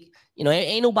a week. You know,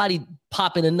 ain't nobody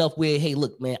popping enough where, hey,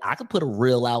 look, man, I could put a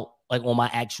reel out like on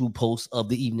my actual post of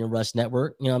the Evening Rush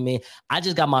Network. You know what I mean? I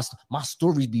just got my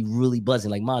stories be really buzzing.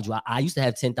 Like, mind you, I used to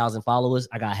have 10,000 followers.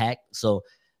 I got hacked. So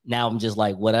now I'm just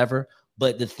like, whatever.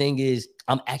 But the thing is,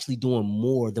 I'm actually doing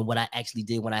more than what I actually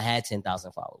did when I had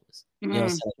 10,000 followers. You know what I'm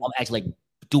saying? I'm actually like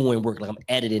doing work, like I'm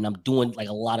editing. I'm doing like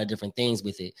a lot of different things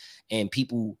with it. And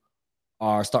people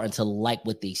are starting to like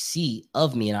what they see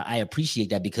of me. And I appreciate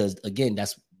that because, again,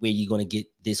 that's where you're going to get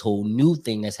this whole new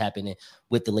thing that's happening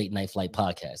with the Late Night Flight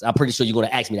podcast. I'm pretty sure you're going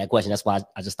to ask me that question. That's why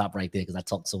I just stopped right there because I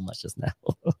talked so much just now.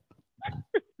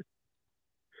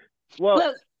 Well,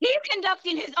 look, he's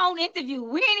conducting his own interview.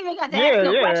 We ain't even got to ask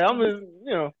no questions.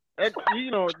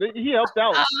 He helped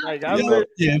out. Like I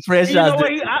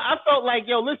felt like,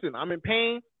 listen, I'm in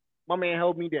pain. My man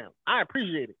held me down. I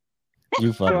appreciate it.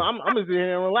 You funny. So I'm gonna sit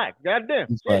here and relax. Goddamn.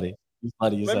 You funny.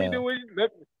 Let me do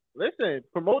it. Listen,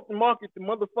 promote the market the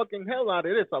motherfucking hell out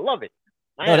of this. I love it.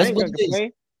 No, that's what it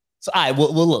is. So, all right,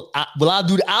 well, look,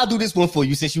 I'll do this one for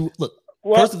you since you look.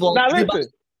 Well, first of all, now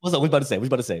listen. What's up? What you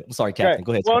about to say? I'm sorry, Captain. Right.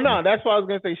 Go ahead. Well, no, that's why I was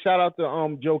gonna say. Shout out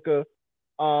to Joker,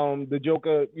 the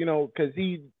Joker. You know, because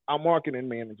he's our marketing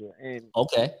manager, and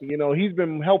you know, he's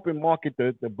been helping market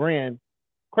the brand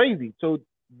crazy. So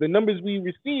the numbers we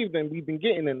received and we've been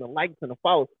getting, and the likes and the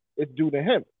follows, it's due to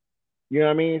him. You know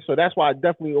what I mean? So that's why I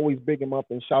definitely always big him up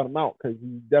and shout him out, because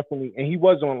he definitely, and he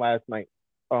was on last night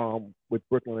with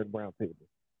Brooklyn at the Brown Table.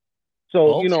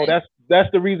 So you know, that's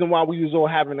the reason why we was all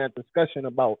having that discussion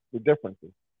about the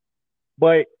differences.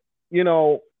 But, you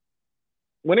know,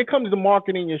 when it comes to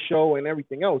marketing your show and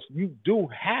everything else, you do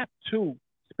have to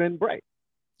spend bread.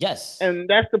 Yes. And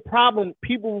that's the problem.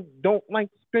 People don't like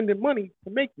spending money to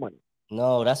make money.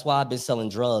 No, that's why I've been selling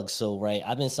drugs. So, right,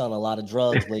 I've been selling a lot of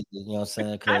drugs lately. You know what I'm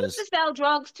saying? I used to sell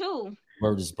drugs too.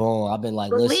 Word is born. I've been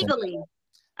like, listen. Legally.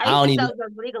 I used to sell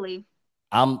drugs legally.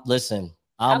 I was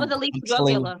a legal drug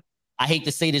dealer. I hate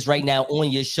to say this right now on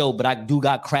your show, but I do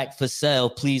got crack for sale.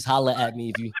 Please holler at me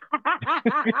if you.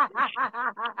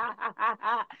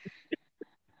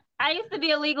 I used to be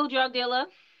a legal drug dealer.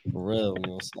 For real, you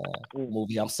know what I'm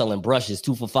saying? I'm selling brushes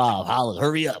 2 for $5. Holler,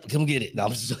 hurry up, come get it. No,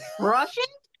 I'm just brushing.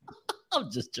 I'm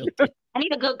just joking. I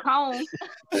need a good comb.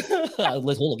 Hold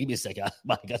on, give me a second. I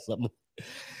might got something.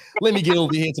 Let me get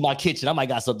over here to my kitchen. I might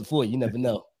got something for you. You never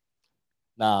know.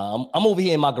 Nah, I'm over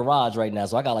here in my garage right now,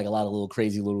 so I got like a lot of little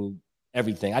crazy little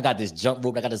everything. I got this jump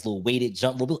rope. I got this little weighted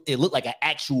jump rope. It looked like an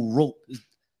actual rope.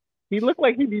 He looked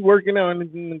like he'd be working out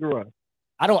in the garage.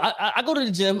 I go to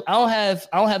the gym. I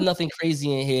don't have nothing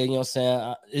crazy in here. You know what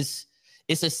I'm saying?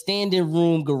 It's a standing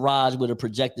room garage with a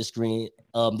projector screen.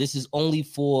 This is only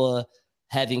for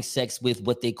having sex with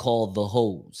what they call the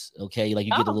hose. Okay, like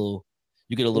you get a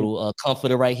little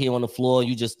comforter right here on the floor.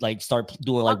 You just like start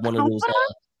doing like one of those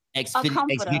X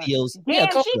videos. Damn,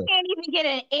 she can't even get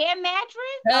an air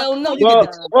mattress. Hell no.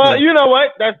 Well, you know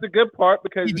what? That's the good part,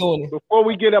 because before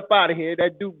we get up out of here,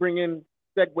 that do bring in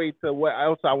segue to what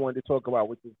else I wanted to talk about,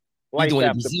 which is life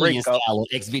after breakup. On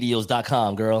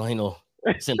xvideos.com, girl. You know,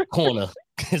 it's in the corner.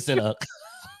 It's in a.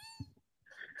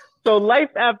 So life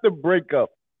after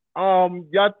breakup.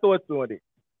 Y'all thoughts on it?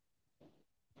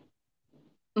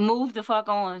 Move the fuck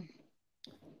on.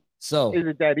 So is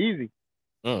it that easy?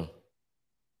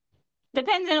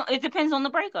 It depends on the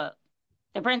breakup.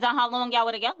 Depends on how long y'all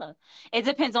were together. It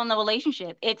depends on the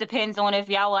relationship. It depends on if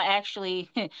y'all were actually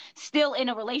still in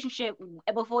a relationship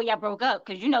before y'all broke up.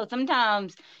 Because, you know,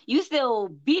 sometimes you still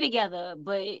be together,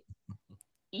 but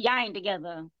y'all ain't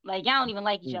together. Like, y'all don't even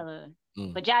like each other.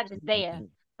 But y'all just there.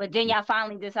 But then y'all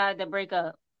finally decide to break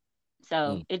up.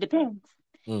 So it depends.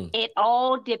 It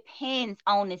all depends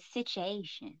on the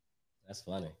situation. That's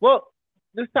funny. Well,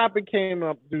 this topic came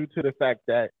up due to the fact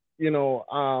that, you know,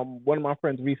 one of my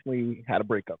friends recently had a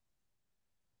breakup.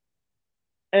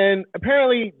 And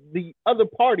apparently the other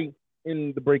party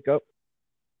in the breakup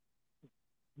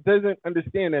doesn't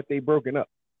understand that they've broken up.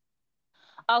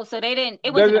 Oh, so they didn't,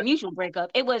 it wasn't a mutual breakup.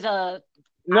 It was a,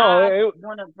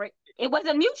 it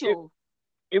wasn't mutual.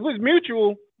 It was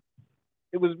mutual.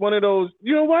 It was one of those,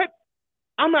 you know what?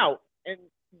 I'm out. And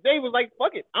they was like,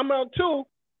 fuck it, I'm out too.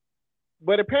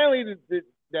 But apparently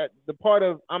the part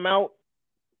of I'm out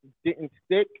didn't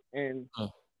stick, and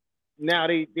now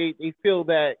they feel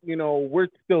that, you know, we're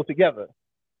still together.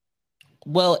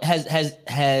 Well, has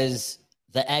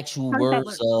the actual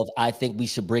words of I think we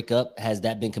should break up, has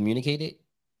that been communicated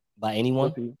by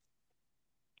anyone? You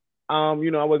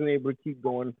know, I wasn't able to keep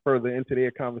going further into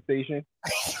their conversation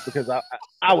because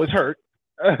I was hurt.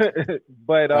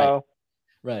 But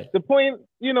right. The point,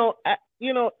 you know,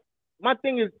 my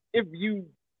thing is, if you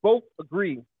both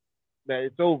agree that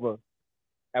it's over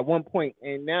at one point,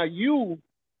 and now you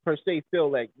per se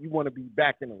feel like you want to be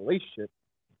back in a relationship,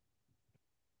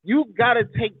 you gotta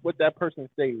take what that person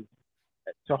says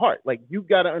to heart. Like, you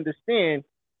gotta understand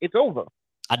it's over.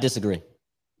 I disagree.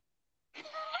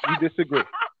 You disagree?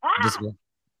 Disagree.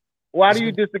 Why do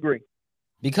you disagree?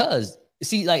 Because,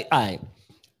 see, like, I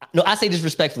say this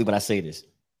respectfully when I say this.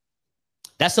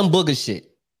 That's some booger shit.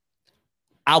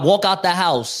 I walk out the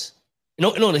house.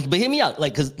 No, but hear me out.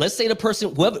 Like, because let's say the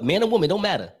person, whoever, man or woman, don't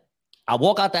matter. I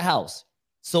walk out the house.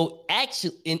 So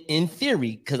actually, in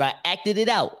theory, because I acted it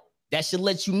out, that should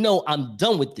let you know I'm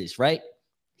done with this, right?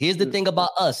 Here's the thing about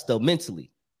us, though,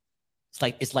 mentally. It's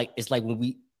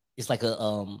like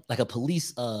a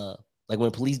police, like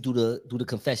when police do the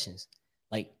confessions.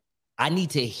 Like, I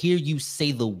need to hear you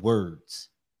say the words.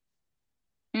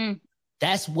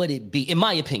 That's what it be, in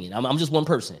my opinion. I'm just one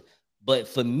person. But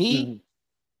for me,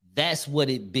 that's what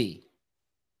it be.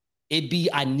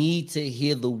 I need to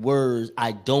hear the words,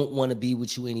 I don't want to be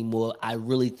with you anymore. I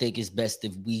really think it's best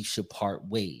if we should part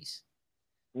ways.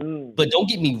 But don't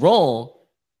get me wrong.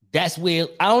 That's where,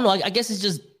 I don't know. I guess it's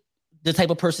just the type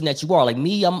of person that you are. Like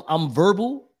me, I'm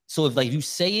verbal. So if like you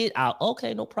say it,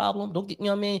 okay, no problem. Don't get, you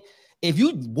know what I mean? If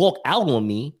you walk out on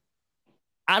me,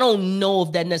 I don't know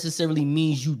if that necessarily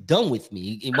means you done with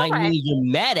me. It might mean you're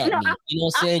mad at me. You know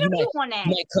what I'm saying? You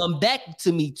might come back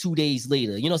to me 2 days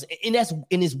later. You know, and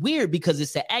it's weird because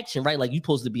it's the action, right? Like you're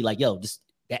supposed to be like, yo,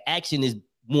 the action is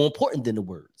more important than the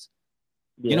words.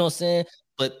 Yeah. You know what I'm saying?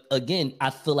 But again, I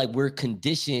feel like we're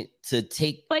conditioned to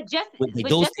take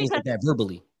those things like that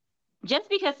verbally. Just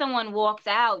because someone walks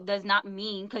out does not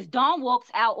mean, because Dawn walks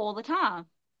out all the time.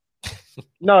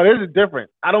 No, this is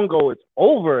different. I don't go, it's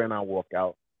over, and I walk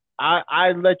out.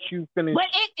 I let you finish. But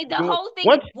the whole thing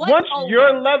once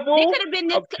your level it could have been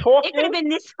this, talking, it could have been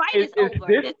this fight is over.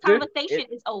 This conversation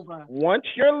is over. Once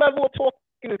your level of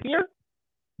talking is here,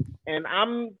 and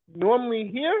I'm normally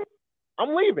here,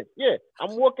 I'm leaving. Yeah,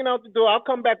 I'm walking out the door. I'll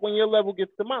come back when your level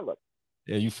gets to my level.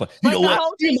 Yeah, you fun. You know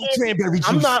what?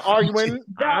 I'm not arguing.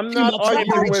 I'm not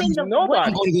arguing with nobody.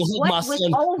 I'm going to go hug my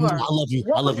son. I love you.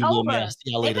 I love you, little man. See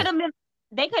y'all later.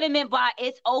 They could have meant by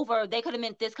it's over. They could have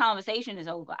meant this conversation is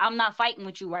over. I'm not fighting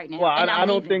with you right now. Well, I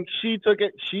don't think she took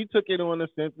it. She took it on the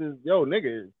sense of, yo,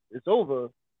 nigga, it's over.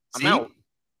 I'm out.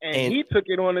 And he took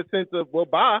it on the sense of, well,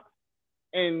 bye.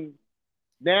 And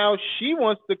now she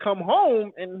wants to come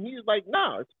home, and he's like,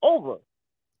 nah, it's over.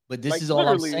 But this is all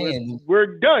I'm saying.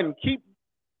 We're done.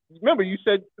 Remember, you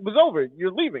said it was over.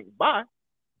 You're leaving. Bye.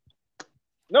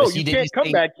 No, you can't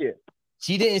come back here.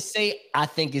 She didn't say, I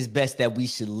think it's best that we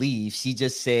should leave. She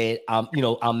just said,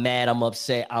 I'm mad, I'm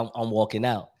upset, I'm walking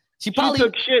out. She probably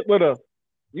took shit with her.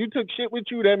 You took shit with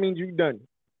you, that means you done.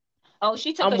 Oh,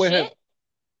 she took shit? Him.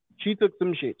 She took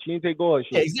some shit. She didn't take all her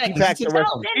shit. Yeah, exactly.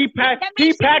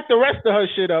 He packed the rest of her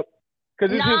shit up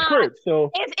because it's his crib.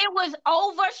 So if it was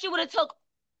over, she would have took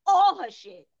all her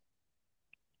shit.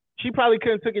 She probably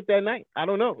couldn't took it that night. I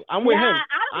don't know. I'm with him.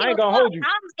 I ain't gonna hold you.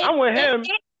 I'm with him.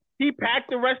 He packed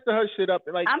the rest of her shit up.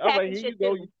 Like, all right, here you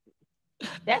go.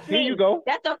 That's here me. You go.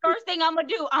 That's the first thing I'm gonna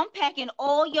do. I'm packing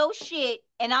all your shit,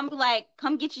 and I'm like,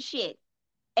 come get your shit.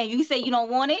 And you say you don't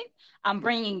want it, I'm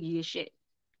bringing you your shit.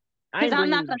 I'm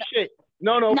not gonna shit.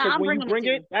 No, because when you bring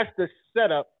it, that's the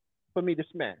setup for me to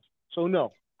smash. So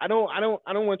no, I don't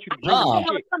want you to bring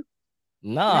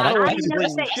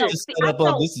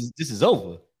shit. This is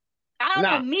over. I don't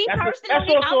know. Me personally,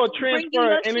 that's also a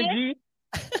transfer of energy.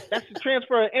 That's a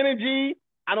transfer of energy.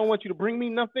 I don't want you to bring me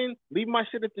nothing. Leave my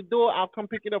shit at the door. I'll come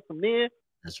pick it up from there.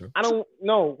 That's true. I don't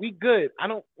know. We good. I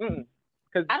don't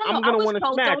because I'm gonna want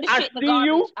to smash. I see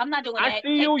you. I'm not doing that. I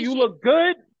see you. You look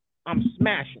good. I'm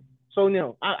smashing. So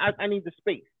no, I need the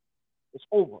space. It's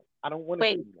over. I don't want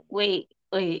to. Wait.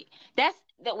 That's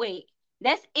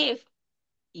if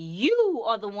you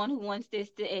are the one who wants this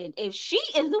to end. If she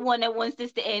is the one that wants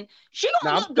this to end, she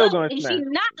gonna look good, and she's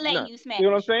not letting you smash. You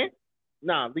know what I'm saying?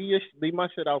 Nah, leave my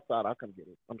shit outside. I'll come get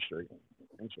it. I'm straight.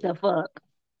 The fuck?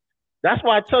 That's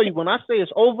why I tell you, when I say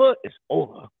it's over, it's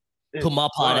over. Put my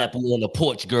pineapple on the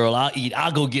porch, girl.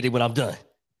 I'll go get it when I'm done.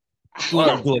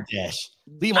 DoorDash.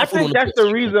 I think that's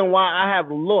the reason why I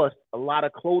have lost a lot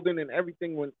of clothing and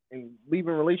everything when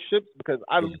leaving relationships, because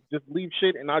I just leave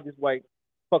shit and I just like,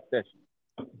 fuck that shit.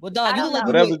 Well, dog, you look like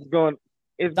whatever's going.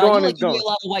 It's going. You wear a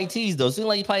lot of white tees though. Seems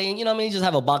like you probably, you know what I mean, just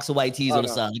have a box of white tees on the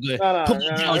side. Put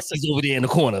my galaxies over there in the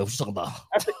corner. What you talking about?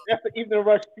 That's the Evening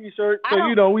Rush t-shirt.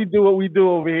 So we do what we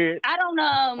do over here. I don't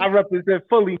I represent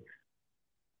fully.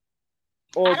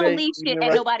 I don't leave shit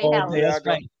at nobody's house. That's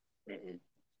right.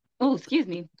 Oh, excuse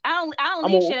me. I don't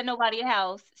leave shit at nobody's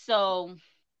house. So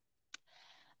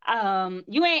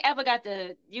you ain't ever got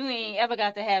to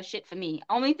have shit for me.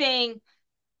 Only thing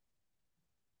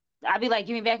I'd be like,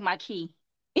 give me back my key.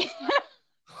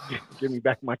 Give me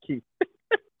back my key.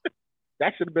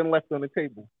 That should have been left on the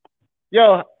table.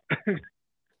 Yo,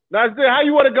 that's it. How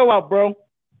you want to go out, bro?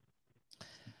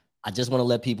 I just want to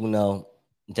let people know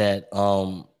that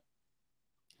Don,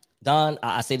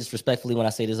 I say this respectfully when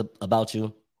I say this about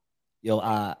you. Yo,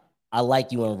 I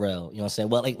like you and Rel. You know what I'm saying?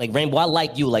 Well, like Rainbow, I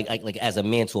like you like as a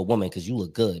man to a woman because you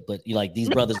look good. But you like these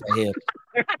brothers right here.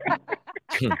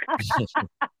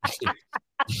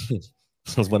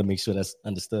 I just want to make sure that's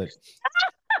understood.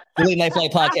 The Late Night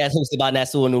Flight Podcast hosted by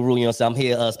Nasur Nuru. You know what I'm saying? I'm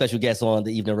here, special guest on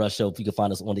the Evening Rush show. If you can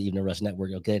find us on the Evening Rush Network,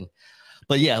 okay?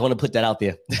 But yeah, I want to put that out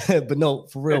there. But no,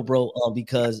 for real, bro,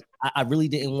 because I really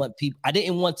didn't want I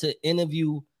didn't want to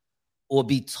interview or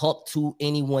be talked to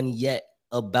anyone yet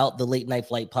about the Late Night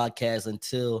Flight Podcast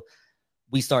until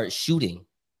we start shooting,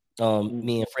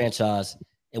 me and Franchise.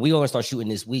 and we gonna start shooting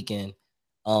this weekend.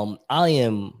 I'm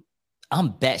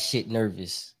batshit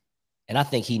nervous, and I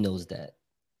think he knows that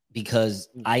because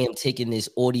I am taking this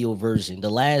audio version. The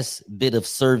last bit of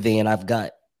surveying I've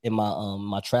got in my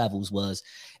my travels was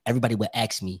everybody would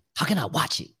ask me, how can I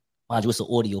watch it? Mind you, it's an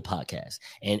audio podcast.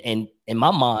 And in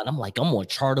my mind, I'm like, I'm on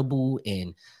Chartable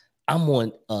and I'm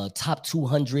on top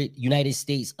 200 United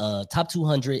States, top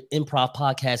 200 improv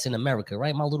podcasts in America,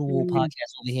 right? My little old podcast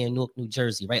over here in Newark, New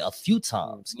Jersey, right? A few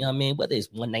times, you know what I mean? Whether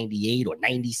it's 198 or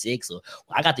 96, or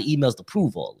I got the emails to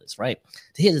prove all this, right?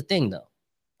 Here's the thing though.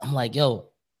 I'm like, yo,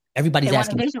 everybody's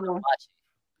asking me to watch it.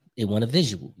 They want a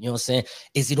visual. You know what I'm saying?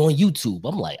 Is it on YouTube?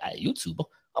 I'm like, YouTube.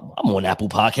 I'm on Apple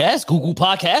Podcasts, Google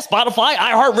Podcasts, Spotify,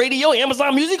 iHeartRadio,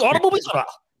 Amazon Music, Audible.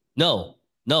 No.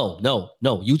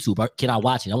 YouTube. Can I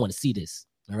watch it? I want to see this.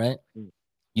 All right.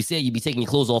 You said you'd be taking your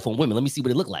clothes off on women. Let me see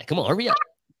what it look like. Come on, hurry up.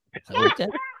 Okay.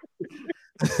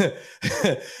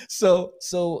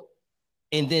 So,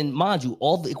 and then mind you,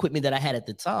 all the equipment that I had at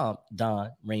the time, Don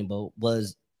Rainbow,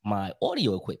 was my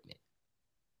audio equipment.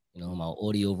 You know, my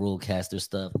audio roadcaster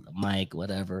stuff, the mic,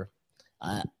 whatever.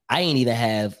 I ain't even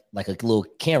have like a little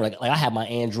camera. Like I have my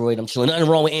Android. I'm chilling. Nothing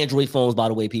wrong with Android phones, by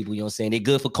the way, people. You know what I'm saying? They're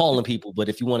good for calling people, but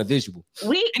if you want a visual.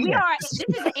 We are. This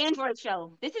is an Android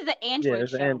show. This is an Android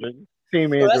show. Android.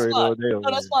 Team Android all day. No,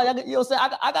 that's fine. You know what I'm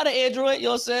saying? I got an Android. You know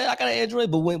what I'm saying? I got an Android.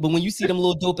 But when you see them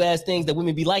little dope ass things that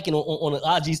women be liking on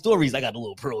the IG stories, I got a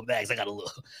little Pro Max. I got a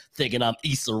little thinking I'm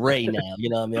Issa Rae now. You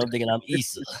know what I mean? I'm thinking I'm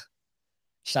Issa.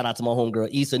 Shout out to my homegirl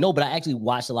Issa. No, but I actually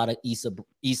watched a lot of Issa.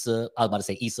 I was about to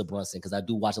say Issa Brunson because I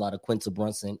do watch a lot of Quinta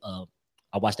Brunson.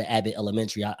 I watched the Abbott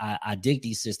Elementary. I dig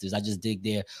these sisters. I just dig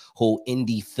their whole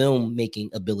indie filmmaking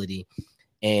ability.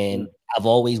 And I've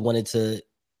always wanted to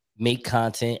make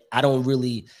content. I don't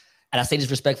really, and I say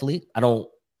this respectfully, I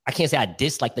can't say I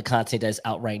dislike the content that's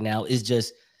out right now. It's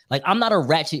just like, I'm not a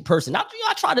ratchet person. I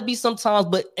try to be sometimes,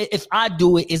 but if I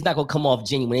do it, it's not going to come off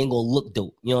genuine. It ain't going to look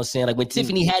dope. You know what I'm saying? Like when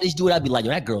Tiffany Haddish do it, I'd be like,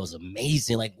 yo, that girl is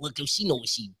amazing. Like, look, she know what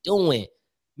she doing.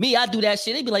 Me, I do that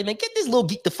shit. They'd be like, man, get this little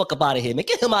geek the fuck up out of here, man.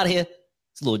 Get him out of here.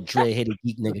 This little dread-headed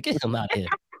geek nigga. Get him out of here.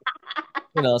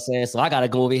 You know what I'm saying? So I got to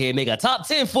go over here and make a top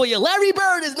 10 for you. Larry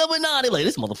Bird is number 9. They're like,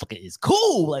 this motherfucker is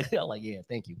cool. Like, I'm like, yeah,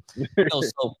 thank you.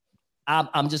 So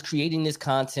I'm just creating this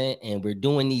content and we're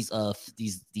doing these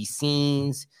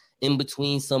scenes in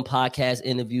between some podcast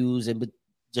interviews and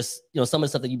just, you know, some of the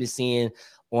stuff that you've been seeing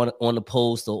on the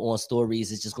post or on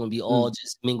stories is just going to be all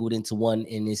just mingled into one.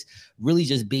 And it's really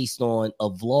just based on a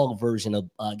vlog version of,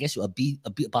 I guess, a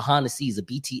behind the scenes, a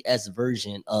BTS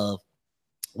version of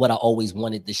what I always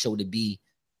wanted the show to be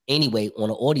anyway on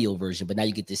an audio version, but now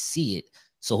you get to see it.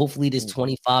 So hopefully this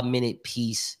 25-minute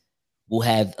piece will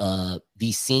have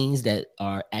these scenes that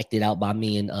are acted out by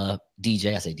me and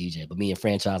DJ. I say DJ, but me and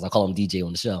Franchise. I call him DJ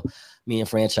on the show. Me and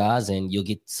Franchise, and you'll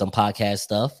get some podcast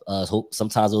stuff.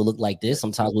 Sometimes it'll look like this.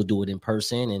 Sometimes we'll do it in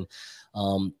person, and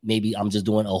maybe I'm just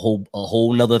doing a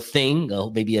whole nother thing,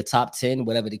 maybe a top 10,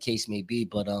 whatever the case may be.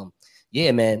 But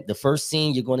yeah, man, the first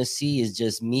scene you're going to see is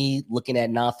just me looking at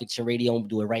Nonfiction Radio. I'm going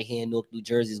to do it right here in Newark, New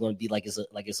Jersey. It's going to be like it's a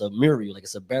burial, like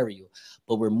it's a burial.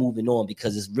 But we're moving on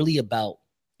because it's really about,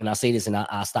 and I'll say this and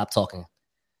I'll stop talking.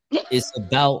 It's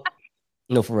about,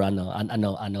 for real, I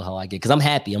know how I get, because I'm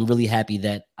happy. I'm really happy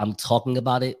that I'm talking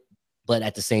about it. But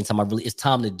at the same time, it's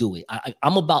time to do it.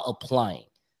 I'm about applying,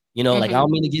 like I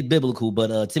don't mean to get biblical,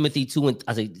 but Timothy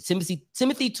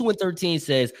 2:13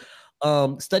 says,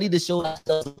 study to show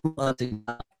ourselves unto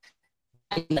God.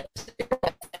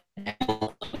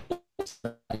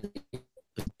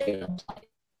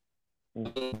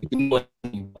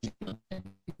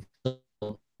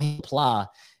 Apply,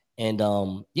 and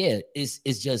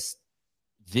it's just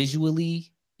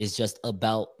visually, it's just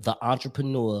about the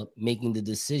entrepreneur making the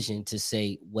decision to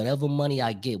say, whatever money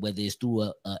I get, whether it's through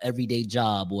a everyday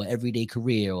job or everyday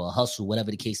career or a hustle,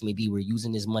 whatever the case may be, we're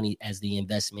using this money as the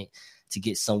investment to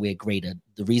get somewhere greater.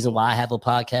 The reason why I have a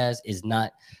podcast is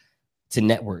not to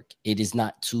network. It is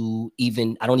not to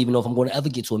I don't even know if I'm going to ever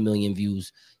get to 1 million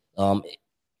views. I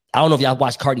don't know if y'all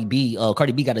watched Cardi B.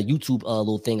 Cardi B got a YouTube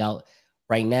little thing out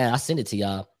right now. I sent it to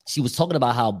y'all. She was talking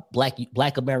about how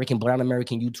Black American, Brown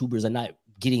American YouTubers are not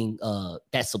getting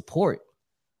that support.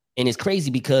 And it's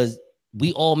crazy because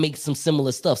we all make some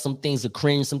similar stuff. Some things are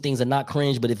cringe, some things are not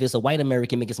cringe. But if it's a white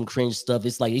American making some cringe stuff,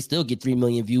 it's like they still get 3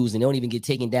 million views and they don't even get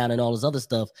taken down and all this other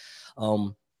stuff.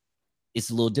 It's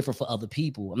a little different for other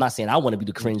people. I'm not saying I want to be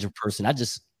the cringe person. I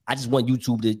just want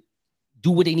YouTube to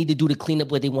do what they need to do to clean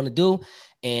up what they want to do.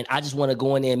 And I just want to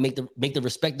go in there and make the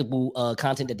respectable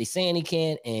content that they're saying they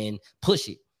can and push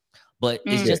it. But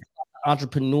it's just an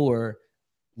entrepreneur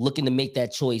looking to make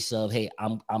that choice of, hey,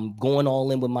 I'm going all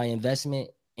in with my investment,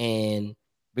 and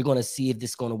We're gonna see if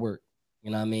this is gonna work.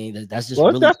 You know what I mean? That's just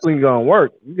it's definitely gonna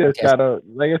work. You just gotta,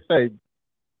 like I say,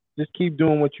 just keep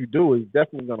doing what you do. It's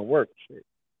definitely gonna work. Shit.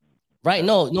 Right?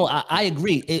 No, I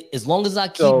agree. As long as I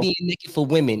keep being naked for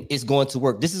women, it's going to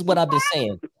work. This is what I've been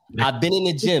saying. I've been in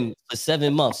the gym for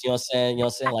 7 months. You know what I'm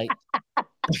saying? Like,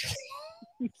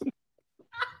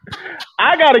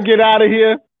 I gotta get out of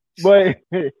here, but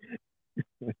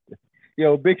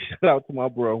yo, big shout out to my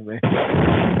bro, man.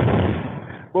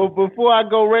 But before I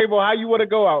go, Rainbow, how you want to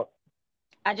go out?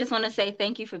 I just want to say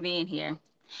thank you for being here.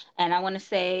 And I want to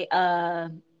say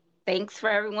thanks for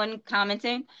everyone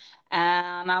commenting.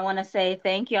 I want to say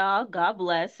thank y'all. God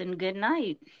bless and good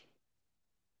night.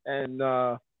 And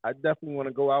I definitely want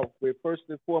to go out with, first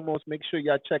and foremost, make sure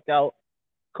y'all check out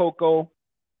Coco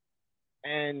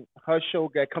and her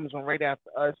show that comes on right after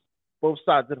us, Both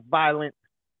Sides of the Violence.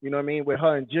 You know what I mean? With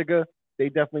her and Jigga. They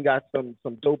definitely got some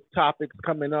dope topics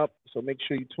coming up, so make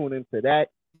sure you tune into that.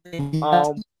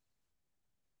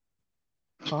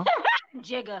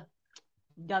 Jigga,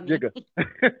 dummy. Jigga.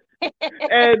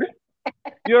 And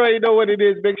you already know what it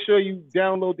is. Make sure you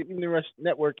download the Evening Rush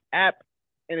Network app,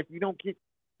 and if you don't get,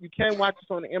 you can watch us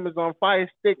on the Amazon Fire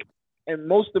Stick, and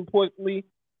most importantly,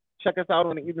 check us out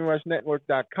on the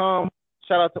eveningrushnetwork.com.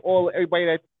 Shout out to everybody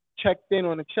that checked in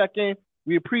on the check-in.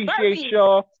 We appreciate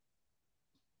y'all.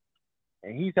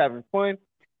 And he's having fun.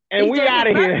 And we out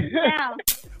of here.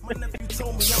 My nephew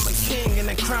told me I'm a king and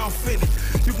a crown fitted.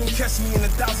 You can catch me in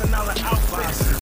 $1,000 outfits.